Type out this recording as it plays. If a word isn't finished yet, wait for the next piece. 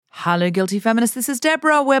Hello, Guilty Feminists. This is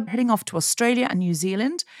Deborah. We're heading off to Australia and New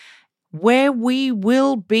Zealand, where we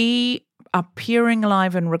will be appearing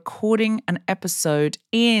live and recording an episode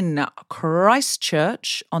in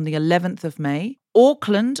Christchurch on the 11th of May,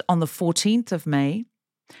 Auckland on the 14th of May,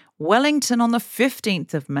 Wellington on the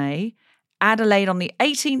 15th of May, Adelaide on the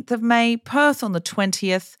 18th of May, Perth on the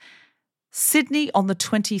 20th, Sydney on the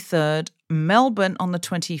 23rd, Melbourne on the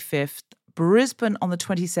 25th, Brisbane on the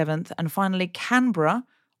 27th, and finally Canberra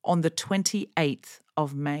on the 28th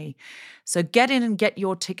of May. So get in and get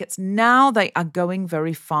your tickets now. They are going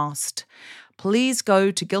very fast. Please go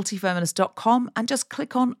to guiltyfeminist.com and just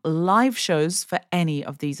click on live shows for any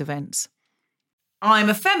of these events. I'm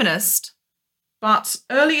a feminist, but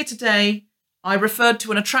earlier today I referred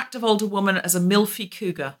to an attractive older woman as a milfy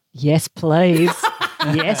cougar. Yes, please.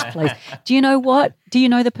 Yes, please. Do you know what? Do you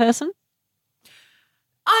know the person?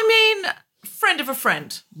 I mean, friend of a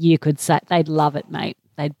friend. You could say they'd love it, mate.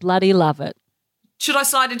 They'd bloody love it. Should I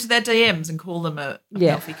slide into their DMs and call them a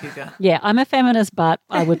milfy cougar? Yeah, I'm a feminist, but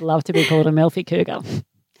I would love to be called a milfy cougar.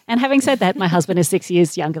 And having said that, my husband is 6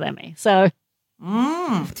 years younger than me. So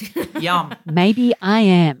yum. Maybe I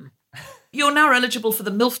am. You're now eligible for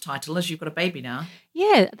the MILF title as you've got a baby now.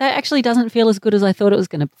 Yeah, that actually doesn't feel as good as I thought it was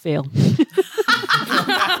going to feel.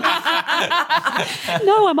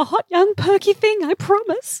 No, I'm a hot, young, perky thing, I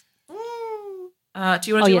promise.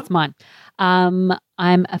 Do you want to do it's mine.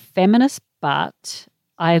 I'm a feminist, but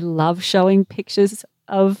I love showing pictures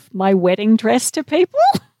of my wedding dress to people.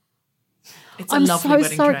 It's a lovely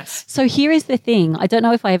wedding dress. So here is the thing. I don't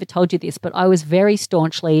know if I ever told you this, but I was very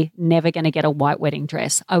staunchly never going to get a white wedding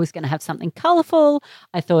dress. I was going to have something colourful.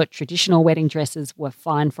 I thought traditional wedding dresses were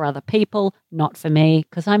fine for other people, not for me,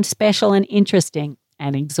 because I'm special and interesting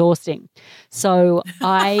and exhausting. So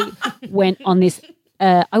I went on this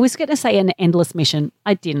I was going to say an endless mission.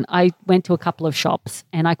 I didn't. I went to a couple of shops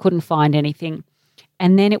and I couldn't find anything.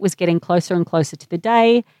 And then it was getting closer and closer to the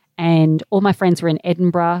day and all my friends were in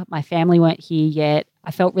Edinburgh. My family weren't here yet. I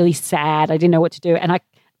felt really sad. I didn't know what to do. And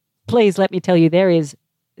please let me tell you, there is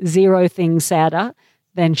zero thing sadder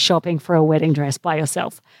than shopping for a wedding dress by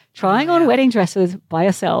yourself. Trying on wedding dresses by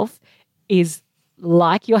yourself is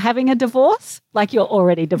like you're having a divorce, like you're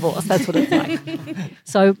already divorced. That's what it's like.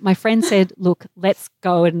 So my friend said, look, let's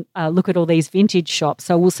go and look at all these vintage shops.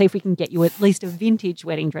 So we'll see if we can get you at least a vintage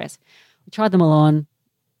wedding dress. We tried them all on.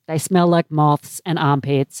 They smell like moths and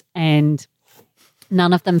armpits and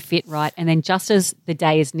none of them fit right. And then just as the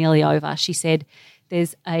day is nearly over, she said,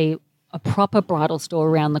 there's a proper bridal store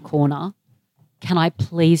around the corner. Can I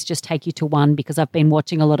please just take you to one because I've been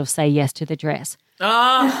watching a lot of Say Yes to the Dress.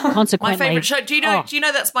 Consequently, my favourite show. Do you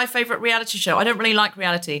know that's my favourite reality show? I don't really like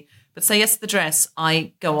reality, but Say Yes to the Dress,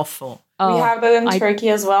 I go off for. We have that in Turkey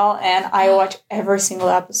as well, and I watch every single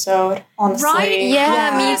episode. Honestly, right?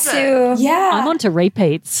 Yeah, me too. Yeah, I'm on to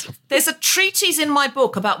repeats. There's a treatise in my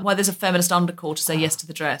book about why there's a feminist undercore to say yes to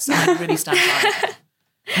the dress, and I really stand by it.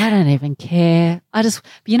 I don't even care.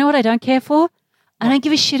 You know what I don't care for? I don't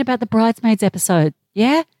give a shit about the Bridesmaids episode.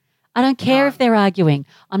 Yeah. I don't care if they're arguing.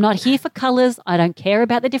 I'm not here for colours. I don't care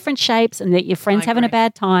about the different shapes and that your friend's having a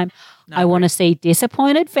bad time. I want to see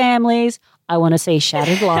disappointed families. I want to see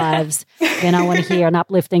shattered lives. Then I want to hear an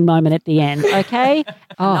uplifting moment at the end, okay?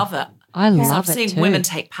 I love it. I love I've seen women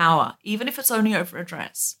take power, even if it's only over a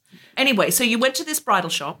dress. Anyway, so you went to this bridal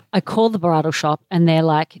shop. I called the bridal shop and they're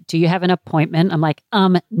like, do you have an appointment? I'm like,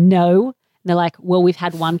 no. And they're like, well, we've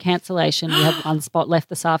had one cancellation. We have one spot left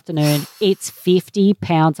this afternoon. It's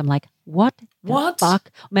 £50. I'm like, what? What? The fuck?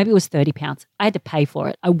 Maybe it was £30. I had to pay for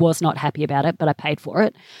it. I was not happy about it, but I paid for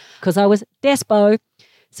it because I was despo.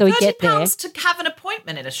 So we get there. £30 to have an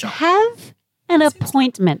appointment in a shop. Have an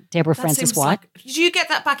appointment, Deborah Francis White. Do you get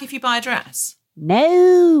that back if you buy a dress?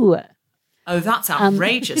 No. Oh, that's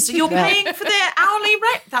outrageous. So you're paying for their hourly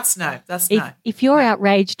rate? That's no. If you're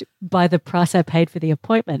outraged by the price I paid for the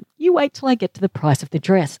appointment, you wait till I get to the price of the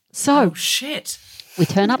dress. So, oh, shit. We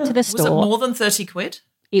turn up to the store. Was it more than 30 quid?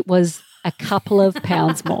 It was a couple of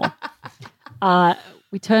pounds more.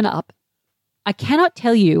 We turn up. I cannot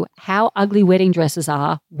tell you how ugly wedding dresses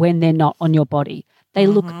are when they're not on your body. They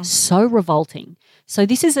look so revolting. So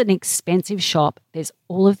this is an expensive shop. There's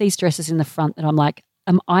all of these dresses in the front that I'm like,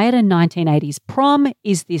 am I at a 1980s prom?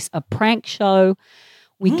 Is this a prank show?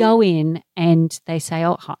 We go in and they say,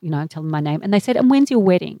 I tell them my name. And they said, and when's your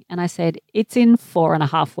wedding? And I said, it's in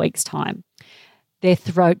 4.5 weeks' time. Their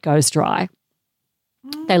throat goes dry.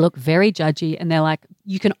 They look very judgy and they're like,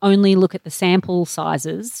 you can only look at the sample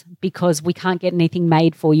sizes because we can't get anything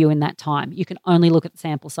made for you in that time. You can only look at the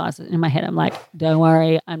sample sizes. In my head, I'm like, don't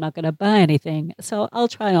worry, I'm not going to buy anything. So I'll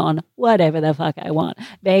try on whatever the fuck I want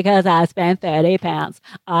because I spent £30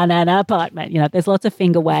 on an appointment. There's lots of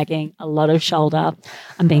finger wagging, a lot of shoulder.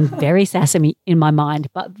 I'm being very sassy in my mind,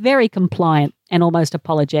 but very compliant and almost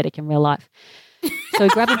apologetic in real life. So we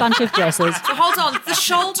grab a bunch of dresses. So hold on, the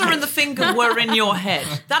shoulder and the finger were in your head.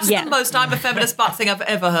 That's the most I'm a feminist but thing I've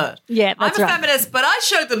ever heard. Yeah, that's I'm a right. feminist, but I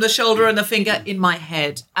showed them the shoulder and the finger in my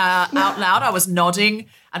head. Out loud, I was nodding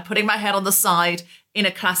and putting my head on the side in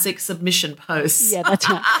a classic submission pose. Yeah, that's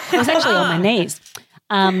right. I was actually on my knees.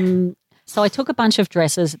 So I took a bunch of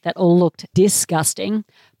dresses that all looked disgusting,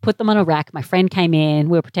 put them on a rack. My friend came in.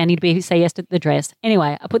 We were pretending to say yes to the dress.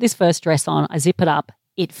 Anyway, I put this first dress on. I zip it up.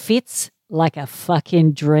 It fits like a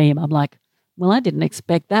fucking dream. I'm like, well, I didn't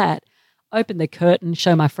expect that. Open the curtain,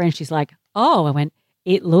 show my friend. She's like, oh, I went,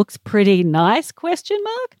 it looks pretty nice, ?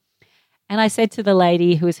 And I said to the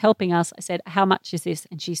lady who was helping us, I said, how much is this?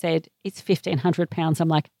 And she said, it's £1,500. I'm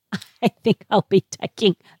like, I think I'll be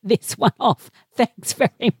taking this one off. Thanks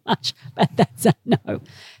very much. But that's a no.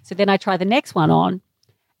 So then I try the next one on.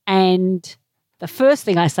 And the first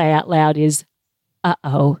thing I say out loud is,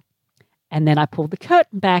 uh-oh. And then I pulled the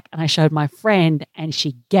curtain back and I showed my friend and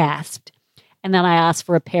she gasped. And then I asked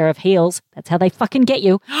for a pair of heels. That's how they fucking get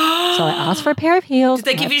you. So I asked for a pair of heels. Did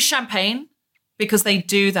they give you champagne? Because they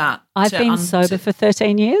do that. I've been sober for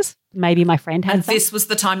 13 years. Maybe my friend had some. This was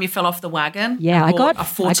the time you fell off the wagon? Yeah, I got a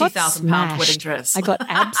 £40,000 wedding dress. I got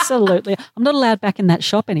absolutely. I'm not allowed back in that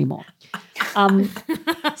shop anymore.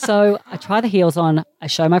 So I try the heels on. I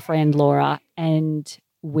show my friend Laura and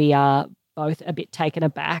we are both a bit taken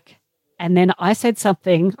aback. And then I said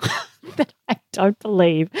something that I don't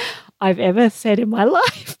believe I've ever said in my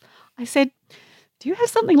life. I said, do you have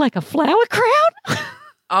something like a flower crown?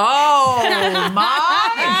 Oh, my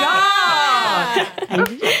God.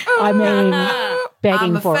 I mean,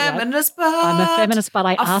 begging for it. I'm a feminist, but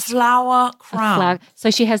I asked a flower crown.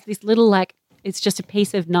 So she has this little it's just a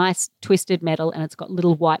piece of nice twisted metal and it's got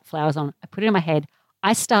little white flowers on it. I put it in my head.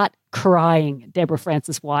 I start crying, Deborah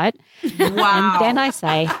Francis White. Wow. And then I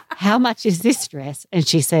say, how much is this dress? And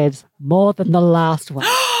she says, more than the last one.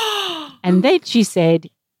 And then she said,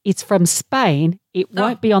 it's from Spain. It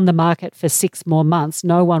won't be on the market for 6 more months.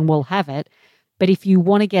 No one will have it. But if you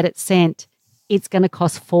want to get it sent, it's going to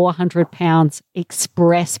cost £400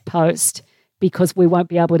 express post because we won't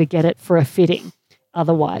be able to get it for a fitting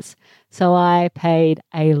otherwise. So I paid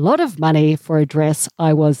a lot of money for a dress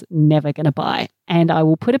I was never going to buy. And I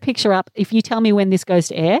will put a picture up. If you tell me when this goes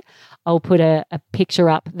to air, I'll put a picture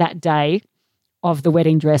up that day of the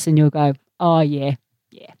wedding dress and you'll go, oh, yeah.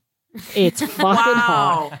 It's fucking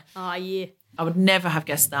hot. Oh, yeah. I would never have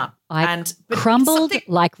guessed that. But crumbled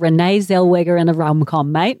like Renee Zellweger in a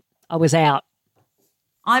rom-com, mate. I was out.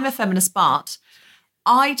 I'm a feminist, but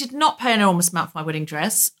I did not pay an enormous amount for my wedding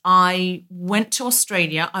dress. I went to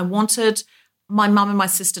Australia. I wanted my mum and my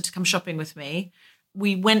sister to come shopping with me.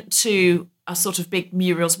 We went to a sort of big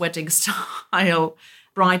Muriel's Wedding style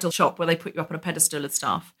bridal shop where they put you up on a pedestal and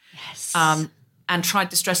stuff. Yes. And tried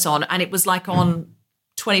this dress on, and it was like on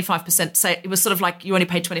 25%. Say it was sort of like you only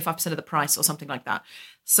paid 25% of the price or something like that.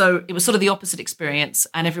 So it was sort of the opposite experience,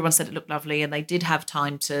 and everyone said it looked lovely, and they did have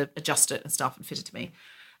time to adjust it and stuff and fit it to me.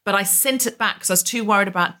 But I sent it back because I was too worried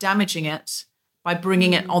about damaging it by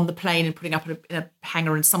bringing it on the plane and putting up in a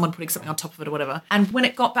hanger and someone putting something on top of it or whatever. And when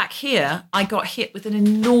it got back here, I got hit with an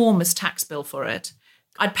enormous tax bill for it.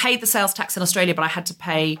 I'd paid the sales tax in Australia, but I had to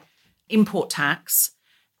pay import tax.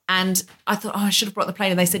 And I thought, I should have brought the plane.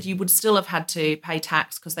 And they said you would still have had to pay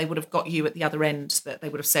tax because they would have got you at the other end. That they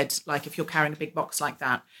would have said, like, if you're carrying a big box like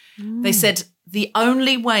that. They said the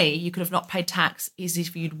only way you could have not paid tax is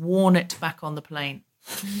if you'd worn it back on the plane.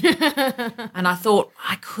 And I thought,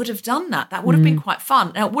 I could have done that. That would have been quite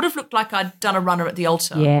fun. Now, it would have looked like I'd done a runner at the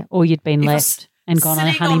altar. Yeah, or you'd been left and gone on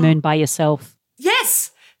a honeymoon by yourself.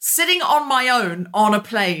 Yes. Sitting on my own on a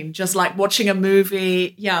plane, just like watching a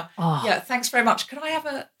movie. Yeah. Oh. Yeah. Thanks very much. Could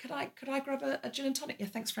I grab a gin and tonic? Yeah.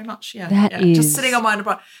 Thanks very much. Yeah. That is just sitting on my own.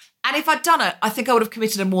 And if I'd done it, I think I would have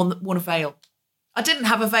committed and worn a veil. I didn't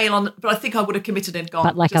have a veil on, but I think I would have committed and gone.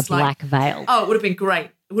 But like a black veil. Oh, it would have been great.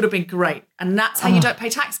 It would have been great. And that's how you don't pay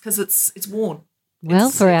tax, because it's worn. Well,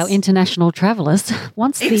 for our international travellers,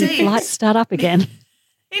 once the flights start up again.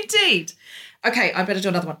 Indeed. Okay, I better do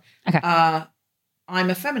another one. Okay. I'm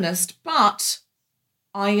a feminist, but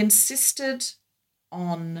I insisted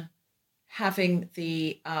on having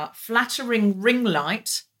the flattering ring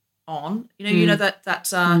light on. You know that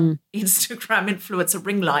Instagram influencer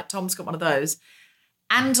ring light. Tom's got one of those.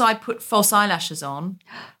 and I put false eyelashes on,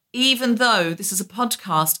 even though this is a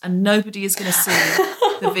podcast and nobody is going to see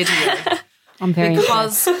the video. I'm very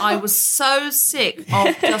because I was so sick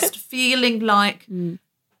of just feeling like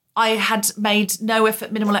I had made no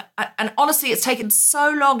effort, minimal. And honestly, it's taken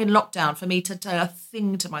so long in lockdown for me to do a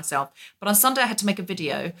thing to myself. But on Sunday, I had to make a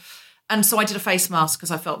video. And so I did a face mask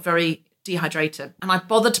because I felt very dehydrated. And I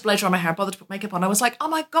bothered to blow dry my hair, I bothered to put makeup on. I was like, oh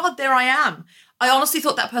my God, there I am. I honestly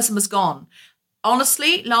thought that person was gone.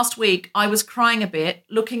 Honestly, last week, I was crying a bit,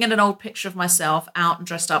 looking at an old picture of myself out and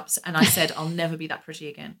dressed up. And I said, I'll never be that pretty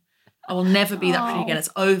again. I will never be that pretty again. It's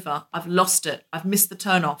over. I've lost it. I've missed the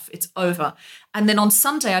turn off. It's over. And then on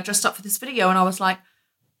Sunday, I dressed up for this video and I was like,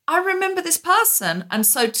 I remember this person. And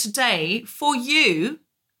so today, for you,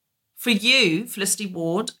 Felicity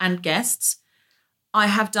Ward and guests, I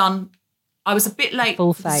was a bit late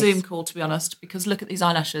for the Zoom call, to be honest, because look at these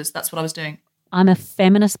eyelashes. That's what I was doing. I'm a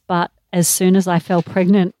feminist, but as soon as I fell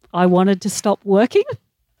pregnant, I wanted to stop working.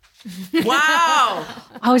 Wow.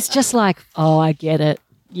 I was just like, oh, I get it.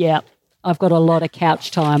 Yeah, I've got a lot of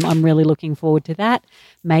couch time. I'm really looking forward to that.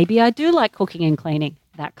 Maybe I do like cooking and cleaning,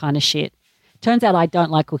 that kind of shit. Turns out I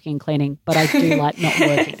don't like cooking and cleaning, but I do like not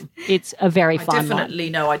working. It's a very fun one. I definitely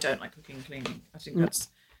know I don't like cooking and cleaning. I think that's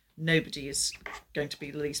nobody is going to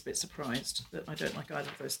be the least bit surprised that I don't like either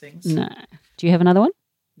of those things. No. Do you have another one?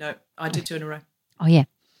 No, I did 2 in a row. Oh, yeah.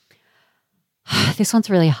 This one's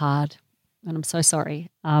really hard, and I'm so sorry.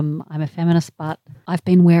 I'm a feminist, but I've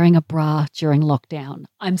been wearing a bra during lockdown.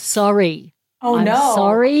 I'm sorry. Oh, I'm no.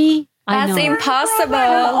 sorry. That's impossible.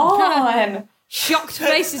 On. Shocked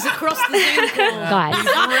faces across the Zoom call. Guys.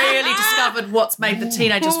 You've really discovered what's made the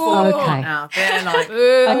teenagers fall apart now. They're like,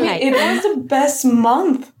 Okay. It was the best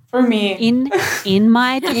month for me. In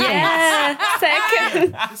my defense. Yeah,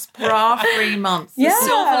 second. this bra-free month. Yeah. The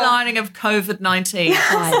silver lining of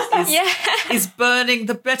COVID-19 is burning,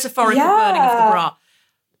 the metaphorical burning of the bra.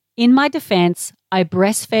 In my defense, I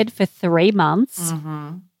breastfed for 3 months.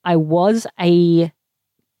 Mm-hmm. I was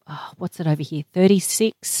what's it over here?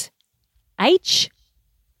 36H. H.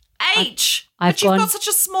 I've But you've gone- got such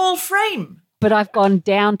a small frame. But I've gone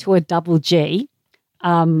down to a double G.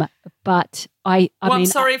 But I Well, I'm mean,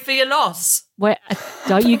 sorry for your loss.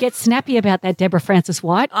 don't you get snappy about that, Deborah Francis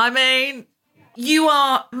White? I mean, you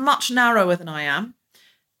are much narrower than I am,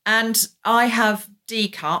 and I have D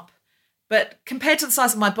cup. But compared to the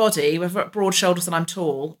size of my body, with broad shoulders and I'm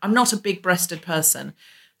tall, I'm not a big-breasted person.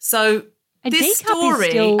 So this D cup is story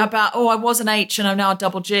still- about, I was an H and I'm now a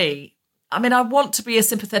double G. I mean, I want to be a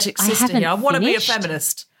sympathetic sister haven't here. I want to be a finished.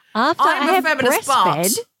 feminist. After I'm I a have feminist,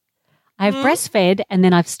 breastfed, but- I've breastfed and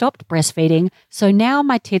then I've stopped breastfeeding. So now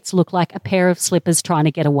my tits look like a pair of slippers trying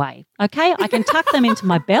to get away. Okay, I can tuck them into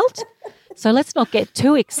my belt. So let's not get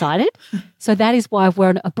too excited. So that is why I've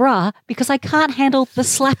worn a bra, because I can't handle the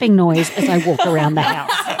slapping noise as I walk around the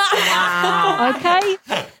house. Wow. Okay?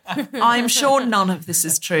 I'm sure none of this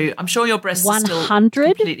is true. I'm sure your breasts are still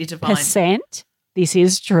completely divine. 100% this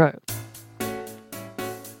is true.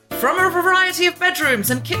 From a variety of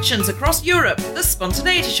bedrooms and kitchens across Europe, the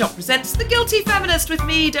Spontaneity Shop presents The Guilty Feminist with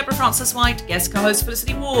me, Deborah Francis White, guest co-host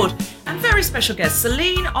Felicity Ward, and very special guests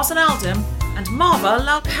Selin, Özünaldım, and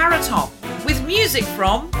Merve Karatop, with music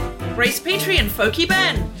from Grace Petrie and Folky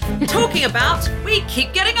Ben, talking about We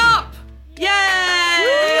Keep Getting Up!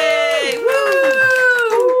 Yay!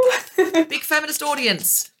 Woo! Big feminist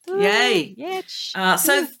audience. Yay. Yeah.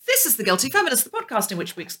 So this is The Guilty Feminist, the podcast in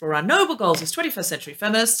which we explore our noble goals as 21st century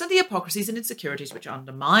feminists and the hypocrisies and insecurities which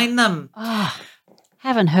undermine them.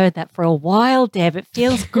 Haven't heard that for a while, Deb. It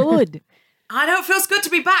feels good. I know, it feels good to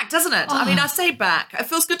be back, doesn't it? I mean, I say back. It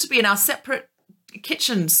feels good to be in our separate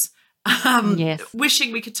kitchens, Yes.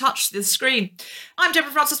 wishing we could touch the screen. I'm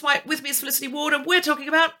Deborah Francis White. With me is Felicity Ward, and we're talking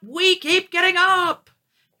about We Keep Getting Up.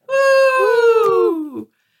 Woo!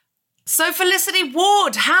 So, Felicity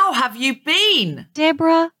Ward, how have you been?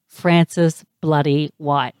 Deborah Francis Bloody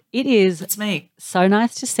White. It is That's me. so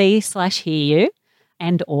nice to see/hear you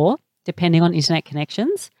and or, depending on internet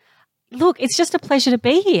connections. Look, it's just a pleasure to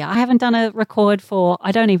be here. I haven't done a record for,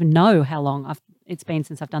 I don't even know how long it's been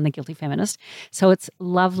since I've done The Guilty Feminist. So it's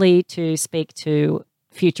lovely to speak to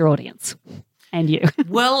future audience and you.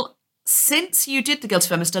 Well, since you did The Guilty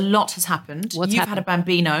Feminist, a lot has happened. What's You've happened? had a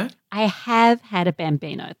bambino, I have had a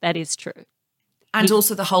bambino. That is true. and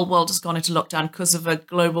also the whole world has gone into lockdown because of a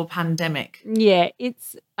global pandemic. Yeah,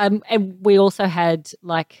 it's, and we also had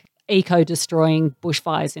like eco-destroying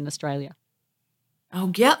bushfires in Australia.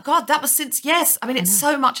 Oh, yeah. God, that was since, yes. I mean, it's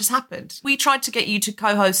so much has happened. We tried to get you to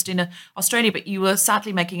co-host in Australia, but you were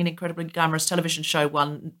sadly making an incredibly glamorous television show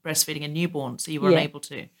while breastfeeding a newborn, so you were Yeah. unable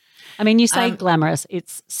to. I mean, you say glamorous.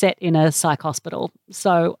 It's set in a psych hospital.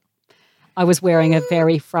 So I was wearing a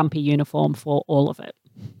very frumpy uniform for all of it.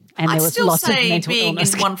 And there was lots of mental being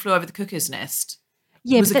illness. in One Flew Over the Cuckoo's Nest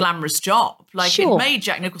Yeah, was a glamorous job. Like, Sure. it made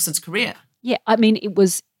Jack Nicholson's career. Yeah, I mean, it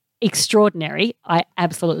was extraordinary. I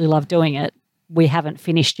absolutely love doing it. We haven't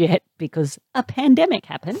finished yet because a pandemic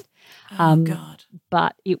happened. Oh, God.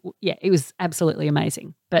 But it was absolutely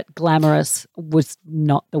amazing. But glamorous was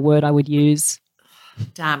not the word I would use.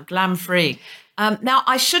 Damn, glam-free. Now,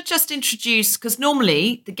 I should just introduce, because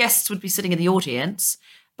normally the guests would be sitting in the audience,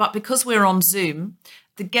 but because we're on Zoom,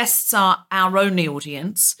 the guests are our only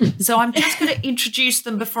audience. So I'm just going to introduce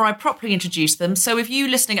them before I properly introduce them. So if you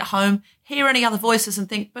listening at home hear any other voices and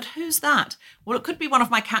think, but who's that? Well, it could be one of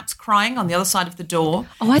my cats crying on the other side of the door.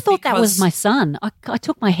 Oh, I thought that was my son. I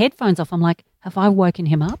took my headphones off. I'm like, have I woken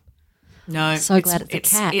him up? No. So glad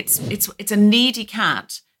it's a cat. It's a needy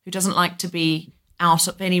cat who doesn't like to be out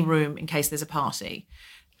of any room in case there's a party.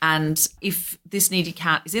 And if this needy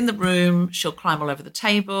cat is in the room, she'll climb all over the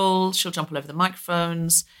table, she'll jump all over the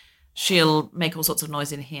microphones, she'll make all sorts of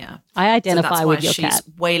noise in here. I identify with your cat.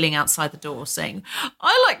 She's wailing outside the door saying,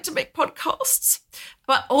 I like to make podcasts.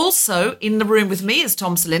 But also in the room with me is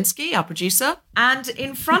Tom Selinsky, our producer. And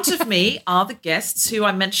in front of me are the guests who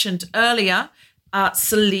I mentioned earlier,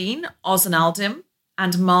 Selin, Özünaldım,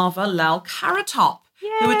 and Merve Lal Karatop,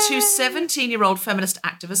 who are two 17-year-old feminist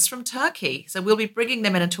activists from Turkey. So we'll be bringing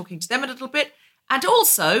them in and talking to them a little bit. And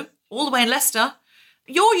also, all the way in Leicester,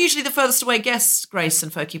 you're usually the furthest away guests, Grace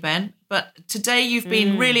and Folky Ben, but today you've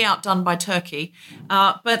been really outdone by Turkey.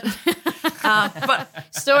 But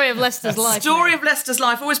Story of Leicester's life. Story of Leicester's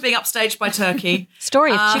life, always being upstaged by Turkey.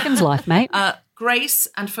 Story of chicken's life, mate. Grace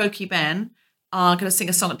and Folky Ben are going to sing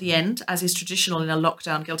a song at the end, as is traditional in a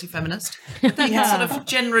lockdown guilty feminist. But they can sort of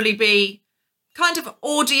generally be kind of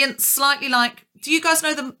audience, slightly like, do you guys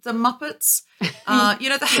know the Muppets? You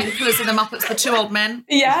know the hecklers in the Muppets, the two old men?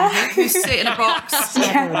 Yeah. Who sit in a box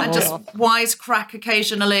and just wisecrack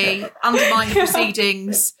occasionally, undermine the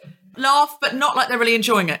proceedings, laugh, but not like they're really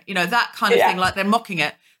enjoying it. You know, that kind of thing, like they're mocking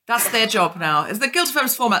it. That's their job now. As the guilty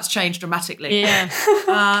feminist format's changed dramatically. Yeah.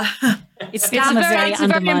 It's It's a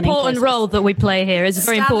very important role that we play here. It's a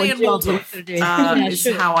very Stanley important and job. Waldorf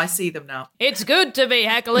is how I see them now. It's good to be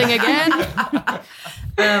heckling again.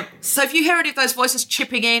 So if you hear any of those voices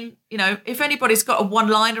chipping in, you know, if anybody's got a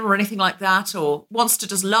one-liner or anything like that, or wants to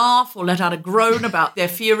just laugh or let out a groan about their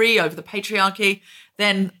fury over the patriarchy,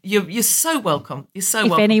 then you're so welcome. You're so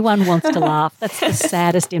welcome. If anyone wants to laugh, that's the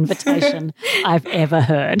saddest invitation I've ever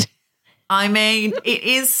heard. I mean, it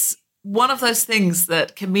is one of those things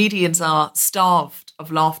that comedians are starved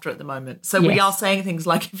of laughter at the moment. So we are saying things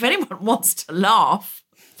like, if anyone wants to laugh,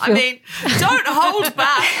 I mean, don't hold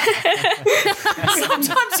back.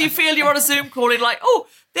 Sometimes you feel you're on a Zoom call and like, oh,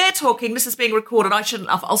 they're talking, this is being recorded, I shouldn't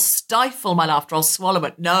laugh. I'll stifle my laughter, I'll swallow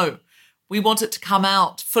it. No, we want it to come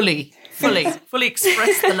out fully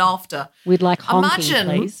express the laughter. We'd like honking,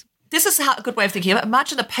 please. This is a good way of thinking of it.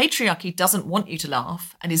 Imagine the patriarchy doesn't want you to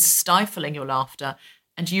laugh and is stifling your laughter,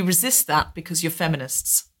 and you resist that because you're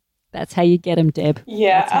feminists. That's how you get them, Deb.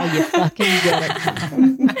 Yeah. That's how you fucking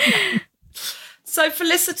get it. So,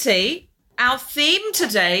 Felicity, our theme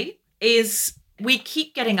today is We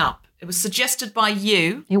Keep Getting Up. It was suggested by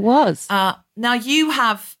you. It was. Now, you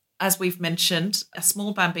have, as we've mentioned, a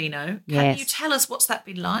small bambino. Can Yes. you tell us what's that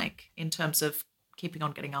been like in terms of keeping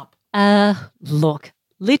on getting up? Look,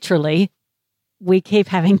 literally, we keep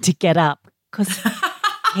having to get up because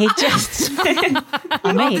he just,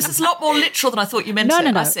 I mean. This is a lot more literal than I thought you meant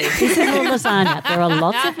it. No. I see. This is all lasagna. There are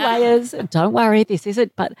lots of layers. Don't worry, this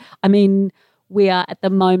isn't. But, I mean, we are at the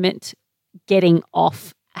moment getting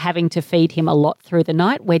off having to feed him a lot through the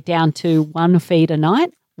night. We're down to one feed a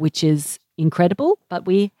night, which is incredible. But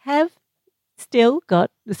we have still got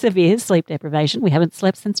severe sleep deprivation. We haven't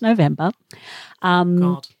slept since November.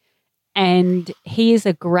 God. And he is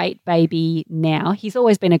a great baby now. He's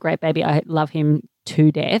always been a great baby. I love him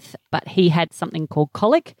to death. But he had something called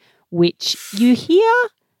colic, which you hear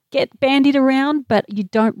get bandied around, but you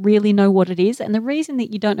don't really know what it is. And the reason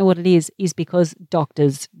that you don't know what it is because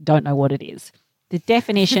doctors don't know what it is. The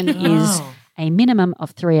definition is a minimum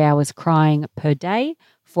of 3 hours crying per day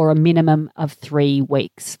for a minimum of 3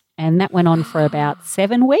 weeks. And that went on for about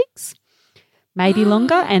 7 weeks, maybe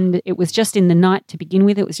longer. And it was just in the night to begin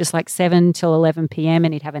with. It was just like 7 till 11 p.m.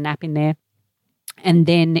 and he'd have a nap in there. And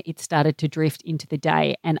then it started to drift into the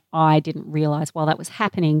day. And I didn't realise while that was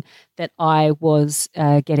happening that I was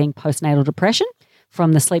getting postnatal depression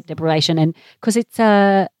from the sleep deprivation. And because it's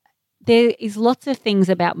there is lots of things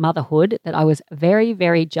about motherhood that I was very,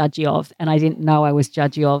 very judgy of, and I didn't know I was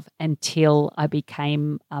judgy of until I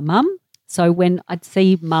became a mum. So when I'd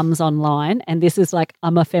see mums online, and this is like,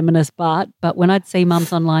 I'm a feminist, but when I'd see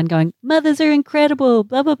mums online going, mothers are incredible,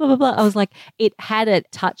 blah, blah, blah, blah, blah, I was like, it had a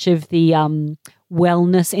touch of the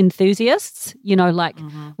wellness enthusiasts, like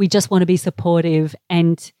we just want to be supportive.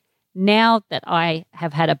 And now that I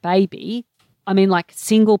have had a baby, I mean, like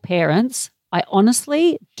single parents, I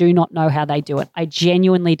honestly do not know how they do it. I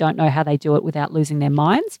genuinely don't know how they do it without losing their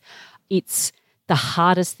minds. It's the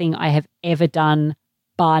hardest thing I have ever done,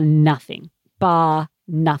 bar nothing.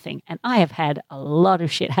 And I have had a lot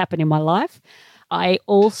of shit happen in my life. I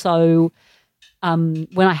also, when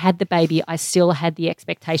I had the baby, I still had the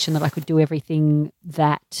expectation that I could do everything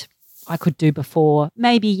that I could do before.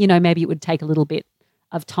 Maybe it would take a little bit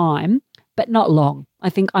of time, but not long. I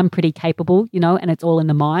think I'm pretty capable, and it's all in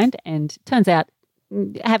the mind. And it turns out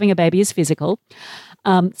having a baby is physical.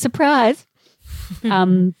 Surprise.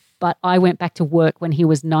 But I went back to work when he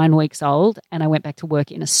was 9 weeks old, and I went back to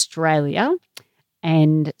work in Australia.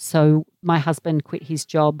 And so my husband quit his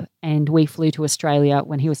job and we flew to Australia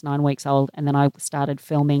when he was 9 weeks old. And then I started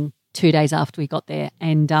filming 2 days after we got there.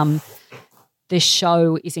 And the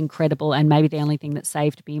show is incredible and maybe the only thing that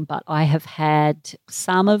saved me. But I have had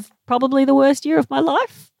some of probably the worst year of my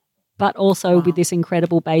life, but also with this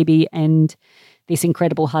incredible baby and this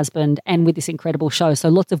incredible husband and with this incredible show. So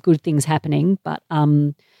lots of good things happening. But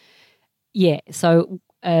so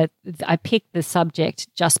I picked the subject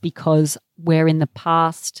just because where in the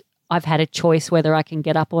past I've had a choice whether I can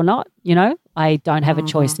get up or not. I don't have a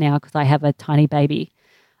choice now because I have a tiny baby.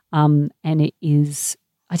 And it is,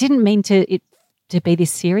 I didn't mean to be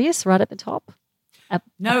this serious right at the top.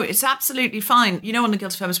 No, it's absolutely fine. On the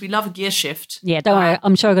Guilty Feminist, we love a gear shift. Yeah, don't worry.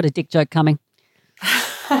 I'm sure I got a dick joke coming.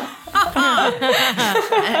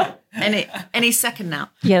 Any second now.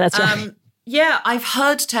 Yeah, that's right. I've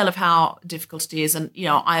heard tell of how difficult it is, and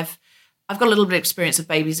I've got a little bit of experience of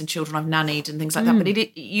babies and children I've nannied and things like that.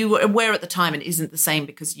 But you were aware at the time it isn't the same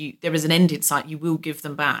because there is an end in sight. You will give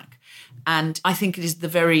them back, and I think it is the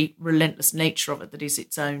very relentless nature of it that is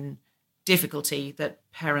its own difficulty that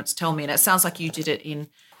parents tell me. And it sounds like you did it in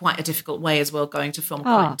quite a difficult way as well, going to film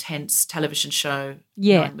quite intense television show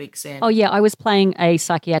 9 weeks in. Oh yeah, I was playing a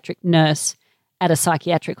psychiatric nurse at a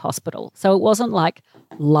psychiatric hospital, so it wasn't like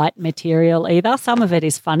light material either. Some of it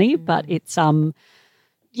is funny, but it's I mean,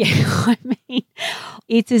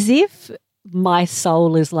 it's as if my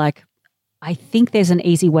soul is like, I think there's an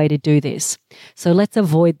easy way to do this, so let's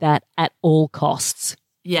avoid that at all costs.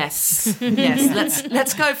 Yes.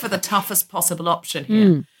 Let's go for the toughest possible option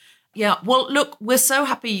here. Yeah. Well, look, we're so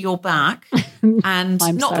happy you're back, and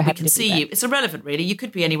not that we can see you. It's irrelevant, really. You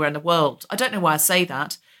could be anywhere in the world. I don't know why I say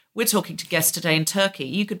that. We're talking to guests today in Turkey.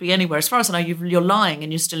 You could be anywhere. As far as I know, you're lying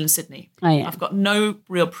and you're still in Sydney. I am. I've got no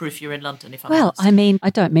real proof you're in London, if I'm honest. Well, I mean, I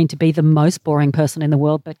don't mean to be the most boring person in the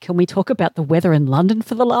world, but can we talk about the weather in London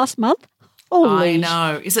for the last month? I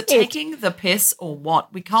know. Is it taking the piss or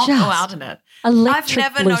what? We can't go out in it. I've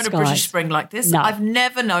never known a British spring like this. No. I've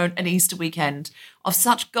never known an Easter weekend of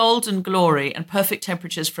such golden glory and perfect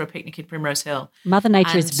temperatures for a picnic in Primrose Hill. Mother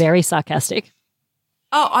Nature is very sarcastic.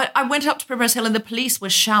 Oh, I went up to Primrose Hill and the police were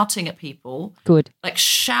shouting at people. Good. Like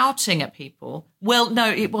shouting at people. Well, no,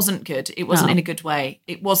 it wasn't good. It wasn't in a good way.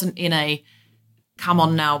 It wasn't in a, come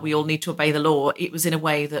on now, we all need to obey the law. It was in a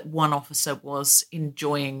way that one officer was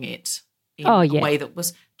enjoying it in a way that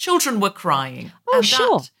was, children were crying. Oh, and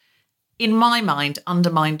that, in my mind,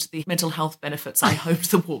 undermined the mental health benefits I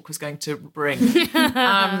hoped the walk was going to bring.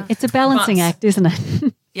 It's a balancing act, isn't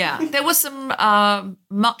it? Yeah, there were some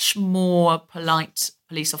much more polite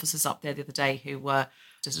police officers up there the other day who were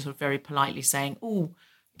just sort of very politely saying, "Oh,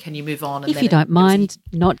 can you move on?" And if you don't mind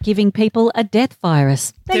not giving people a death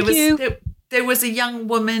virus. Thank you. There was a young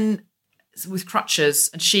woman with crutches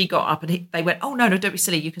and she got up and they went, "Oh, no, don't be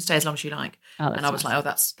silly. You can stay as long as you like." And I was like, "Oh,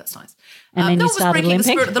 that's nice." And then no you one was started breaking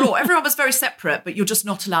limping. the spirit of the law. Everyone was very separate, but you're just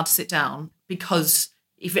not allowed to sit down because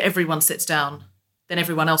if everyone sits down, then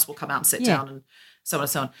everyone else will come out and sit down and so on and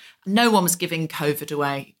so on. No one was giving COVID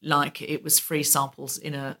away like it was free samples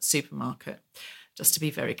in a supermarket, just to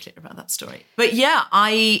be very clear about that story. But yeah,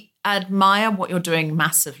 I admire what you're doing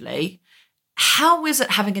massively. How is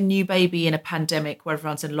it having a new baby in a pandemic where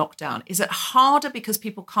everyone's in lockdown? Is it harder because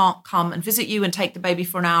people can't come and visit you and take the baby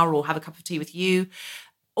for an hour or have a cup of tea with you?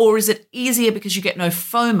 Or is it easier because you get no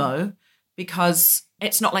FOMO because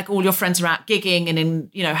it's not like all your friends are out gigging and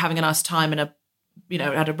in, having a nice time in a,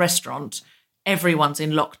 at a restaurant? Everyone's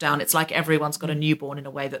in lockdown. It's like everyone's got a newborn in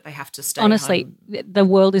a way that they have to stay Honestly, home. The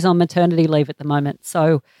world is on maternity leave at the moment.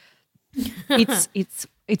 So it's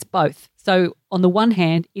it's both. So on the one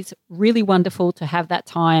hand, it's really wonderful to have that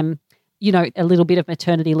time, a little bit of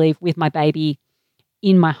maternity leave with my baby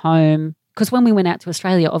in my home. Because when we went out to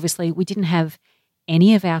Australia, obviously we didn't have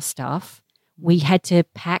any of our stuff. We had to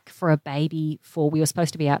pack for a baby we were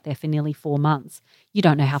supposed to be out there for nearly 4 months. You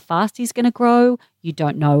don't know how fast he's going to grow. You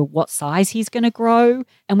don't know what size he's going to grow.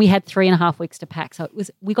 And we had 3.5 weeks to pack. So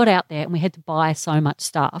we got out there and we had to buy so much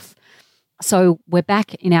stuff. So we're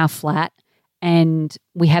back in our flat and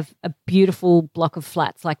we have a beautiful block of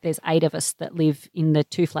flats. Like there's 8 of us that live in the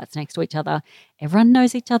 2 flats next to each other. Everyone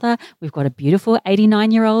knows each other. We've got a beautiful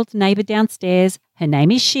 89-year-old neighbour downstairs. Her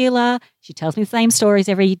name is Sheila. She tells me the same stories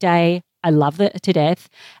every day. I love that to death.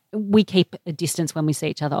 We keep a distance when we see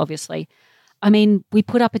each other, obviously. I mean, we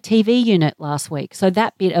put up a TV unit last week. So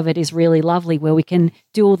that bit of it is really lovely where we can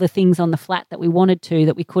do all the things on the flat that we wanted to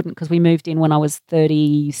that we couldn't because we moved in when I was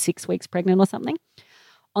 36 weeks pregnant or something.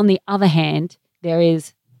 On the other hand, there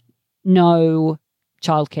is no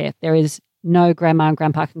childcare. There is no grandma and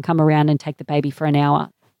grandpa can come around and take the baby for an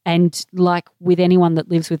hour. And like with anyone that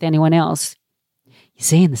lives with anyone else, you're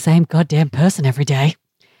seeing the same goddamn person every day.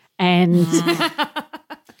 And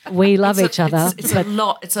we love each other. It's a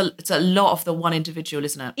lot. It's a lot of the one individual,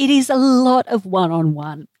 isn't it? It is a lot of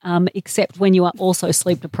one-on-one, except when you are also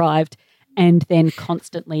sleep deprived and then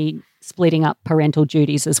constantly splitting up parental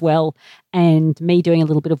duties as well. And me doing a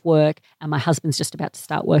little bit of work, and my husband's just about to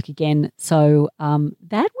start work again. So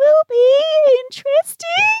that will be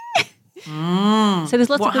interesting. So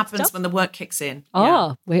there's lots of what good happens stuff. when the work kicks in?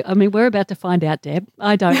 Oh, we're about to find out, Deb.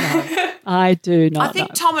 I don't know. I do not know. I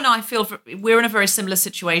think Tom and I feel we're in a very similar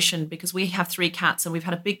situation because we have 3 cats and we've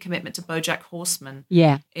had a big commitment to BoJack Horseman.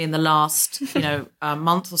 Yeah. In the last,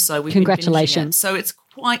 month or so. Congratulations. So it's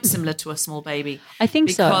quite similar to a small baby. I think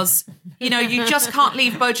because, you just can't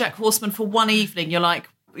leave BoJack Horseman for one evening. You're like,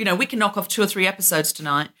 we can knock off 2 or 3 episodes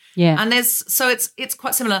tonight. Yeah. And it's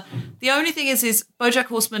quite similar. The only thing is BoJack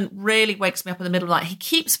Horseman rarely wakes me up in the middle of the night. He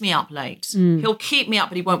keeps me up late. He'll keep me up,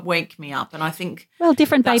 but he won't wake me up. And I think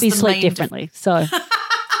different babies sleep differently. So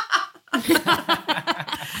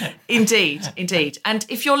Indeed. And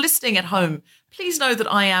if you're listening at home, please know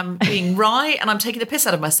that I am being wry and I'm taking the piss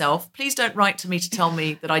out of myself. Please don't write to me to tell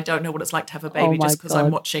me that I don't know what it's like to have a baby just because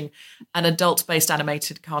I'm watching an adult-based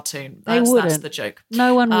animated cartoon. That's the joke.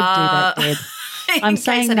 No one would do that, Deb. In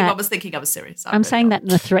case anyone was thinking I was serious. I'm saying that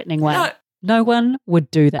in a threatening way. No one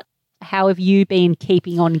would do that. How have you been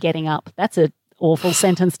keeping on getting up? That's an awful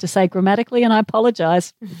sentence to say grammatically, and I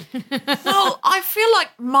apologise. Well, I feel like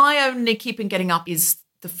my only keeping getting up is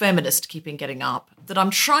the feminist keeping getting up, that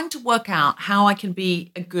I'm trying to work out how I can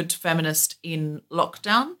be a good feminist in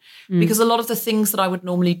lockdown because a lot of the things that I would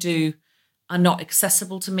normally do are not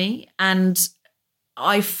accessible to me. And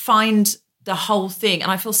I find the whole thing,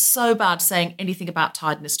 and I feel so bad saying anything about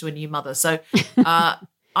tiredness to a new mother. So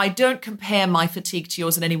I don't compare my fatigue to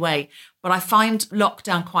yours in any way, but I find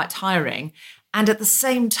lockdown quite tiring. And at the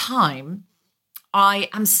same time, I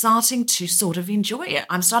am starting to sort of enjoy it.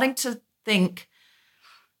 I'm starting to think,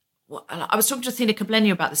 I was talking to Athena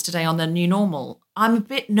Kablenu about this today on the new normal. I'm a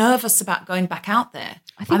bit nervous about going back out there.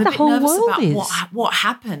 I think I'm the whole world about is. what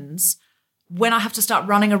happens when I have to start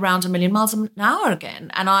running around a million miles an hour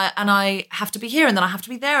again, and I have to be here, and then I have to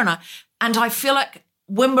be there, and I feel like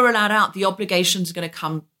when we're allowed out, the obligations are going to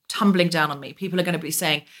come tumbling down on me. People are going to be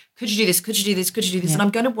saying, "Could you do this? Could you do this? Could you do this?" Yeah. And I'm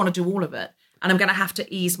going to want to do all of it, and I'm going to have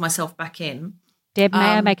to ease myself back in. Deb, may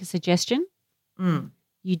I make a suggestion?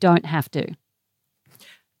 You don't have to.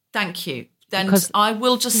 Thank you. Then I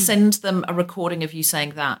will just send them a recording of you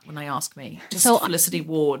saying that when they ask me. Just Felicity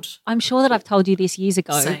Ward. I'm sure that I've told you this years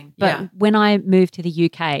ago, but when I moved to the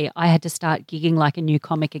UK, I had to start gigging like a new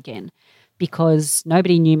comic again because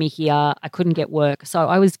nobody knew me here. I couldn't get work. So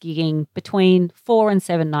I was gigging between 4 and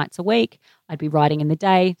 7 nights a week. I'd be writing in the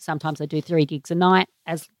day. Sometimes I do 3 gigs a night.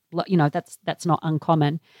 As that's not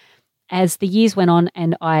uncommon. As the years went on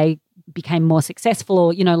and I became more successful,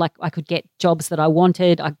 or, like I could get jobs that I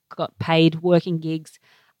wanted, I got paid working gigs,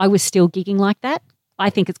 I was still gigging like that. I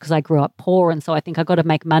think it's because I grew up poor, and so I think I got to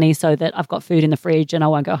make money so that I've got food in the fridge and I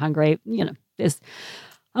won't go hungry.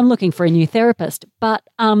 I'm looking for a new therapist. But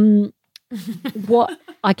what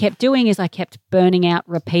I kept doing is I kept burning out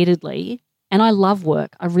repeatedly, and I love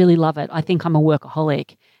work. I really love it. I think I'm a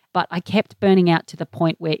workaholic. But I kept burning out to the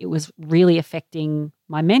point where it was really affecting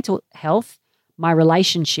my mental health, my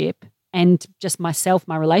relationship, and just myself,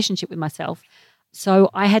 my relationship with myself. So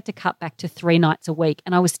I had to cut back to 3 nights a week,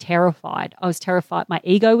 and I was terrified. My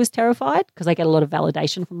ego was terrified because I get a lot of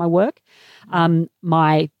validation from my work.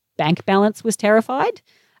 My bank balance was terrified.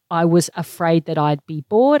 I was afraid that I'd be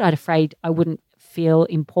bored. I'd afraid I wouldn't feel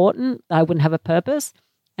important, that I wouldn't have a purpose.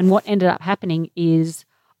 And what ended up happening is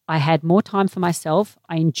I had more time for myself.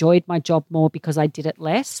 I enjoyed my job more because I did it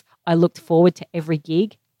less. I looked forward to every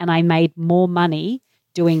gig and I made more money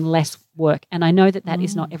doing less work. And I know that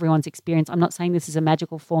is not everyone's experience. I'm not saying this is a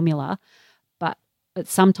magical formula, but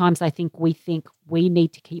sometimes I think we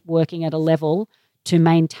need to keep working at a level to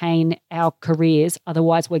maintain our careers.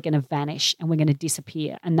 Otherwise, we're going to vanish and we're going to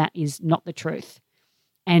disappear. And that is not the truth.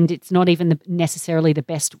 And it's not even necessarily the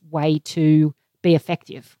best way to be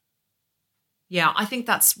effective. Yeah, I think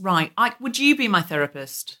that's right. Would you be my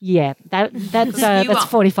therapist? Yeah, that's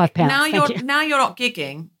 £45. Now you're not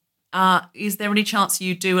gigging. Is there any chance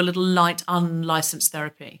you do a little light unlicensed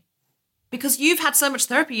therapy? Because you've had so much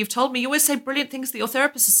therapy, you've told me, you always say brilliant things that your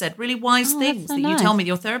therapist has said, really wise things that you tell me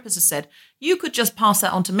your therapist has said. You could just pass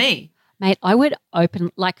that on to me. Mate, I would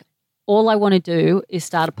all I want to do is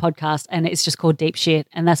start a podcast and it's just called Deep Shit.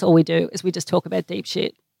 And that's all we do is we just talk about deep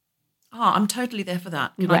shit. Oh, I'm totally there for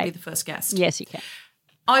that. Can I be the first guest? Yes, you can.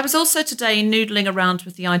 I was also today noodling around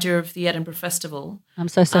with the idea of the Edinburgh Festival. I'm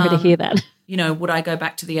so sorry to hear that. Would I go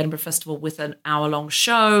back to the Edinburgh Festival with an hour-long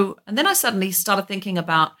show? And then I suddenly started thinking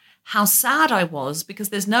about how sad I was because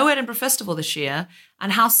there's no Edinburgh Festival this year,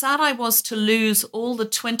 and how sad I was to lose all the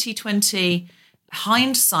 2020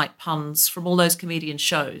 hindsight puns from all those comedian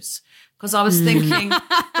shows. Because I was thinking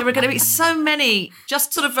there were going to be so many,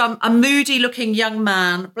 just sort of a moody-looking young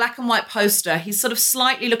man, black and white poster. He's sort of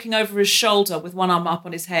slightly looking over his shoulder with one arm up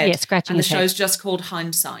on his head. Yeah, scratching his head. And the show's just called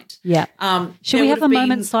Hindsight. Yeah. Should we have a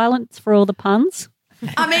moment's silence for all the puns?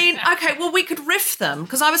 I mean, okay, well, we could riff them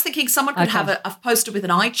because I was thinking someone could have a poster with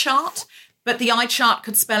an eye chart, but the eye chart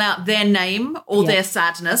could spell out their name or their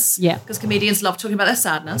sadness. Yeah. Because comedians love talking about their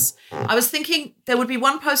sadness. I was thinking there would be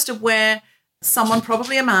one poster where someone,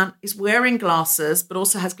 probably a man, is wearing glasses, but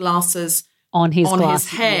also has glasses on his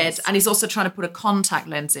head, and he's also trying to put a contact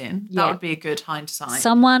lens in. That would be a good hindsight.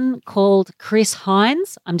 Someone called Chris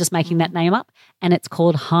Hines, I'm just making that name up, and it's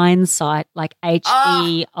called Hindsight, like Heinz.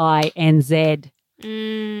 Excellent.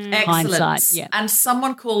 Hindsight, yeah. And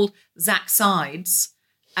someone called Zach Sides,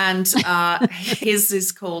 and his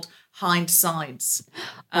is called Hindsides.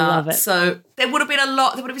 I love it. So there would have been there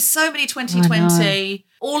would have been so many 2020.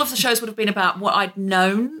 All of the shows would have been about what I'd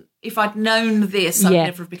known. If I'd known this, I'd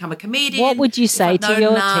never have become a comedian. What would you say to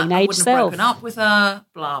your teenage I wouldn't self? have broken up with her,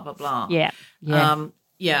 blah, blah, blah.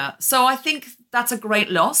 Yeah. So I think that's a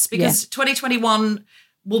great loss because 2021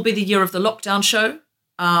 will be the year of the lockdown show.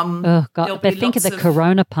 Oh, God. But think of the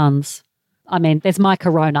Corona puns. I mean, there's my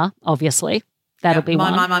Corona, obviously. That'll be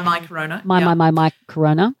one. My Corona. My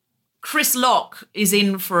Corona. Chris Lock is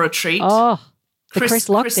in for a treat. Oh, Chris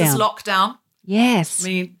Lockdown. Chris's lockdown. Yes. I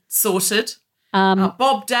mean, sorted.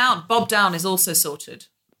 Bob Down. Bob Down is also sorted.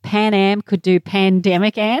 Pan Am could do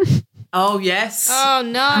Pandemic Ann. Oh, yes. Oh,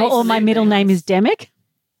 nice. Or my middle name is Demic.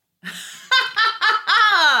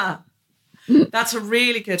 That's a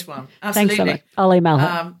really good one. Absolutely. Thanks so much. I'll email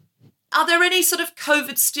her. Are there any sort of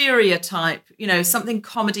COVID stereotype, something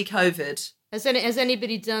comedy COVID? Has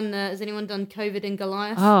anybody done? Has anyone done COVID and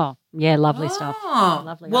Goliath? Oh, yeah, lovely stuff.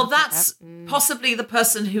 Lovely. Well, that's possibly the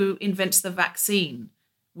person who invents the vaccine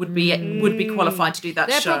would be qualified to do that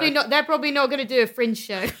show. They're probably not going to do a Fringe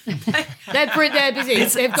show. they're busy.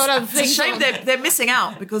 They've got other things. It's a shame they're missing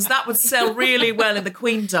out because that would sell really well in the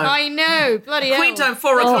Queen Dome. I know, bloody hell. Queen Dome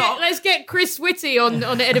 4 o'clock. Let's get Chris Whitty on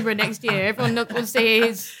Edinburgh next year. Everyone wants to see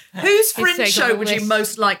his. Whose Fringe show would you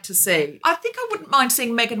most like to see? I think I wouldn't mind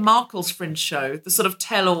seeing Meghan Markle's Fringe show, the sort of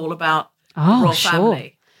tell-all about the royal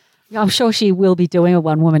family. I'm sure she will be doing a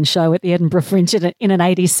one-woman show at the Edinburgh Fringe in an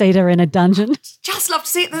 80-seater in a dungeon. Just love to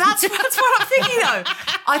see it. That's what I'm thinking, though.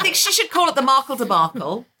 I think she should call it the Markle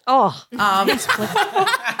debacle. Oh. I've got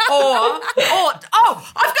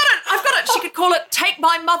it. She could call it Take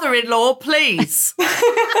My Mother-in-Law, Please.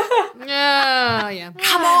 Yeah.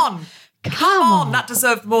 Come on. That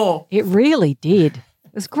deserved more. It really did.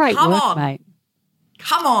 It was great work, mate.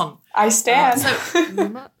 Come on. I stand.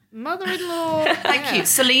 Mother-in-law. Thank you.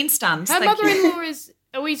 Selin stands. Her mother-in-law is...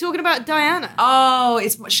 Are we talking about Diana? Oh,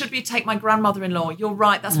 it should be Take My Grandmother-in-law. You're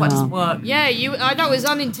right. That's why it doesn't work. Yeah, I know it was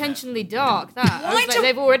unintentionally dark, that.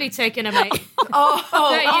 They've already taken a mate. 30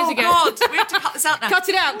 years ago. God. We have to cut this out now. Cut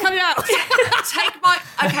it out.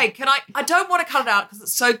 Okay, can I don't want to cut it out because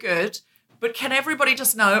it's so good, but can everybody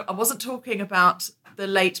just know I wasn't talking about the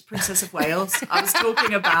late Princess of Wales. I was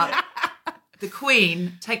talking about the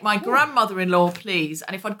Queen. Take My Grandmother-in-law, Please.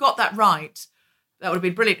 And if I'd got that right, that would have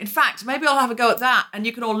been brilliant. In fact, maybe I'll have a go at that and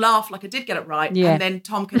you can all laugh like I did get it right and then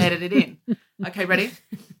Tom can edit it in. Okay, ready?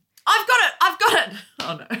 I've got it.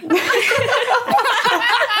 Oh, no.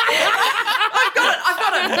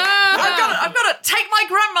 I've got it. Take My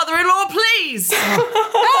grandmother-in-law, please.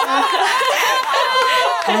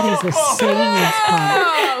 That is a serious pun.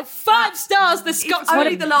 Oh, 5 stars. The If Scots.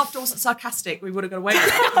 only the laughter wasn't sarcastic, we would have got away with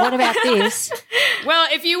it. What about this? Well,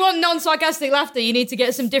 if you want non-sarcastic laughter, you need to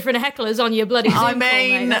get some different hecklers on your bloody Zoom I call,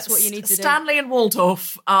 mate. mean, That's what you need to do. Stanley and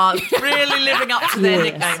Waldorf are really living up to their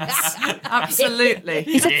nicknames. Absolutely.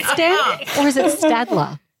 Is it Stan or is it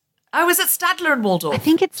Stadler? Oh, is it Stadler and Waldorf? I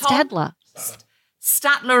think it's Tom? Stadler.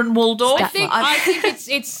 Statler and Waldorf. Statler. I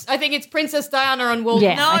think it's Princess Diana and Waldorf.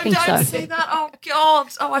 Yeah. No, I think don't so. say that. Oh, God.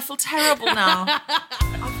 Oh, I feel terrible now. I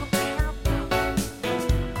feel terrible.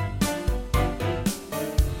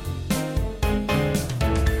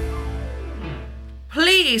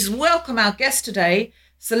 Please welcome our guests today,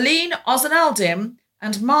 Selin, Özünaldım,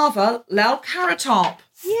 and Merve Karatop.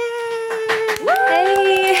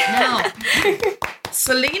 Hey. Now,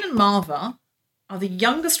 Selin and Merve are the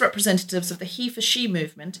youngest representatives of the He for She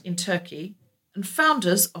movement in Turkey and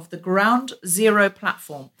founders of the Ground Zero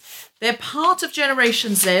platform. They're part of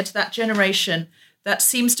Generation Z, that generation that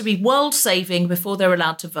seems to be world-saving before they're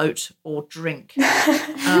allowed to vote or drink.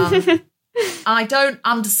 I don't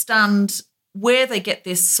understand where they get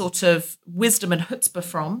this sort of wisdom and chutzpah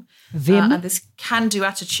from, Vim? and this can-do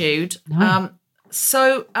attitude. No.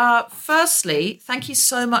 Firstly, thank you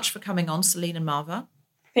so much for coming on, Selin and Merve.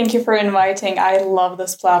 Thank you for inviting. I love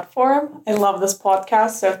this platform. I love this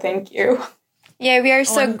podcast, so thank you. Yeah, we are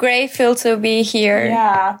so grateful to be here.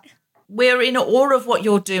 Yeah. We're in awe of what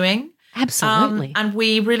you're doing. Absolutely. And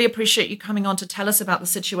we really appreciate you coming on to tell us about the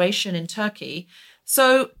situation in Turkey.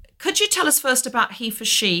 So could you tell us first about He for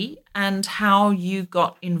She and how you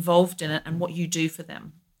got involved in it and what you do for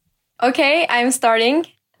them? Okay, I'm starting.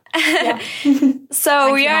 Yeah.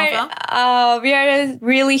 So we you, are a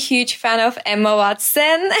really huge fan of Emma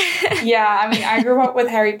Watson. Yeah, I mean, I grew up with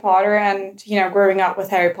Harry Potter, and, growing up with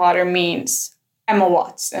Harry Potter means Emma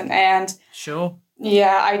Watson. And Sure.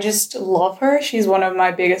 yeah, I just love her. She's one of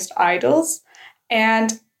my biggest idols.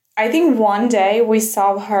 And I think one day we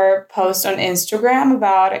saw her post on Instagram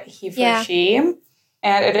about He for She,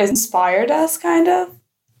 and it inspired us kind of.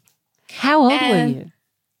 How old were you?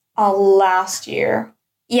 Last year.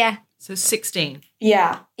 Yeah. So 16.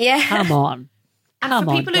 Yeah. Come on. And Come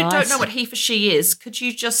for on, people who guys. don't know what He for She is, could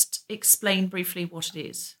you just explain briefly what it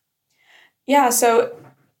is? Yeah, so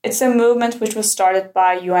it's a movement which was started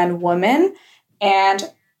by UN Women, and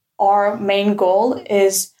our main goal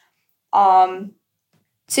is To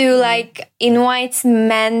invite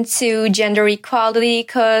men to gender equality,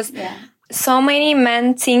 because so many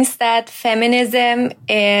men thinks that feminism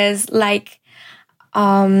is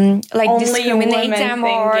only discriminate women them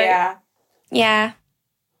thing, or yeah.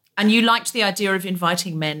 And you liked the idea of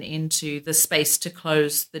inviting men into the space to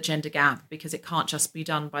close the gender gap because it can't just be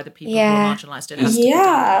done by the people who are marginalised. It has to be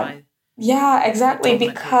done by... Yeah, exactly.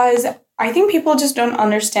 Because I think people just don't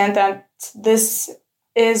understand that this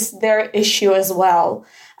is their issue as well.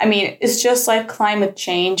 I mean, it's just like climate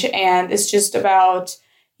change, and it's just about,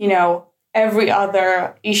 every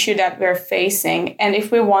other issue that we're facing. And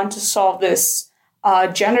if we want to solve this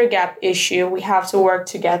gender gap issue, we have to work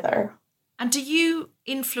together. And do you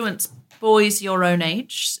influence boys your own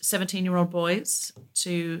age, 17-year-old boys,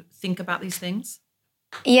 to think about these things?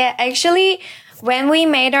 Yeah, actually, when we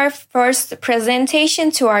made our first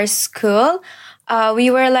presentation to our school, we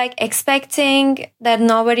were expecting that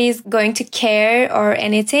nobody's going to care or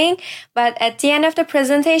anything. But at the end of the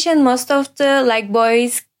presentation, most of the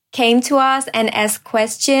boys came to us and asked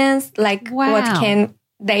questions what can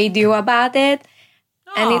they do about it?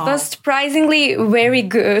 And it was surprisingly very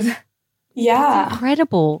good. Yeah.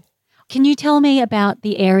 Incredible. Can you tell me about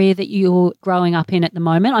the area that you're growing up in at the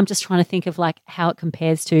moment? I'm just trying to think of how it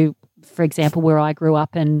compares to, for example, where I grew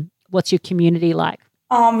up, and what's your community like?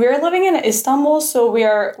 We're living in Istanbul, so we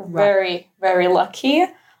are very, very lucky.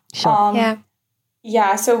 Sure.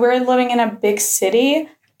 Yeah, so we're living in a big city,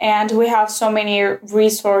 and we have so many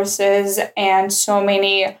resources and so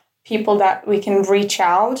many people that we can reach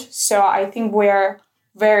out. So I think we're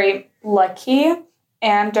very lucky,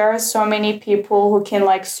 and there are so many people who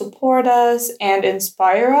can support us and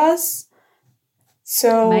inspire us.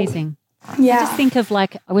 So Amazing. yeah. I just think of I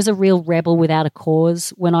was a real rebel without a cause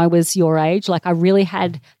when I was your age. I really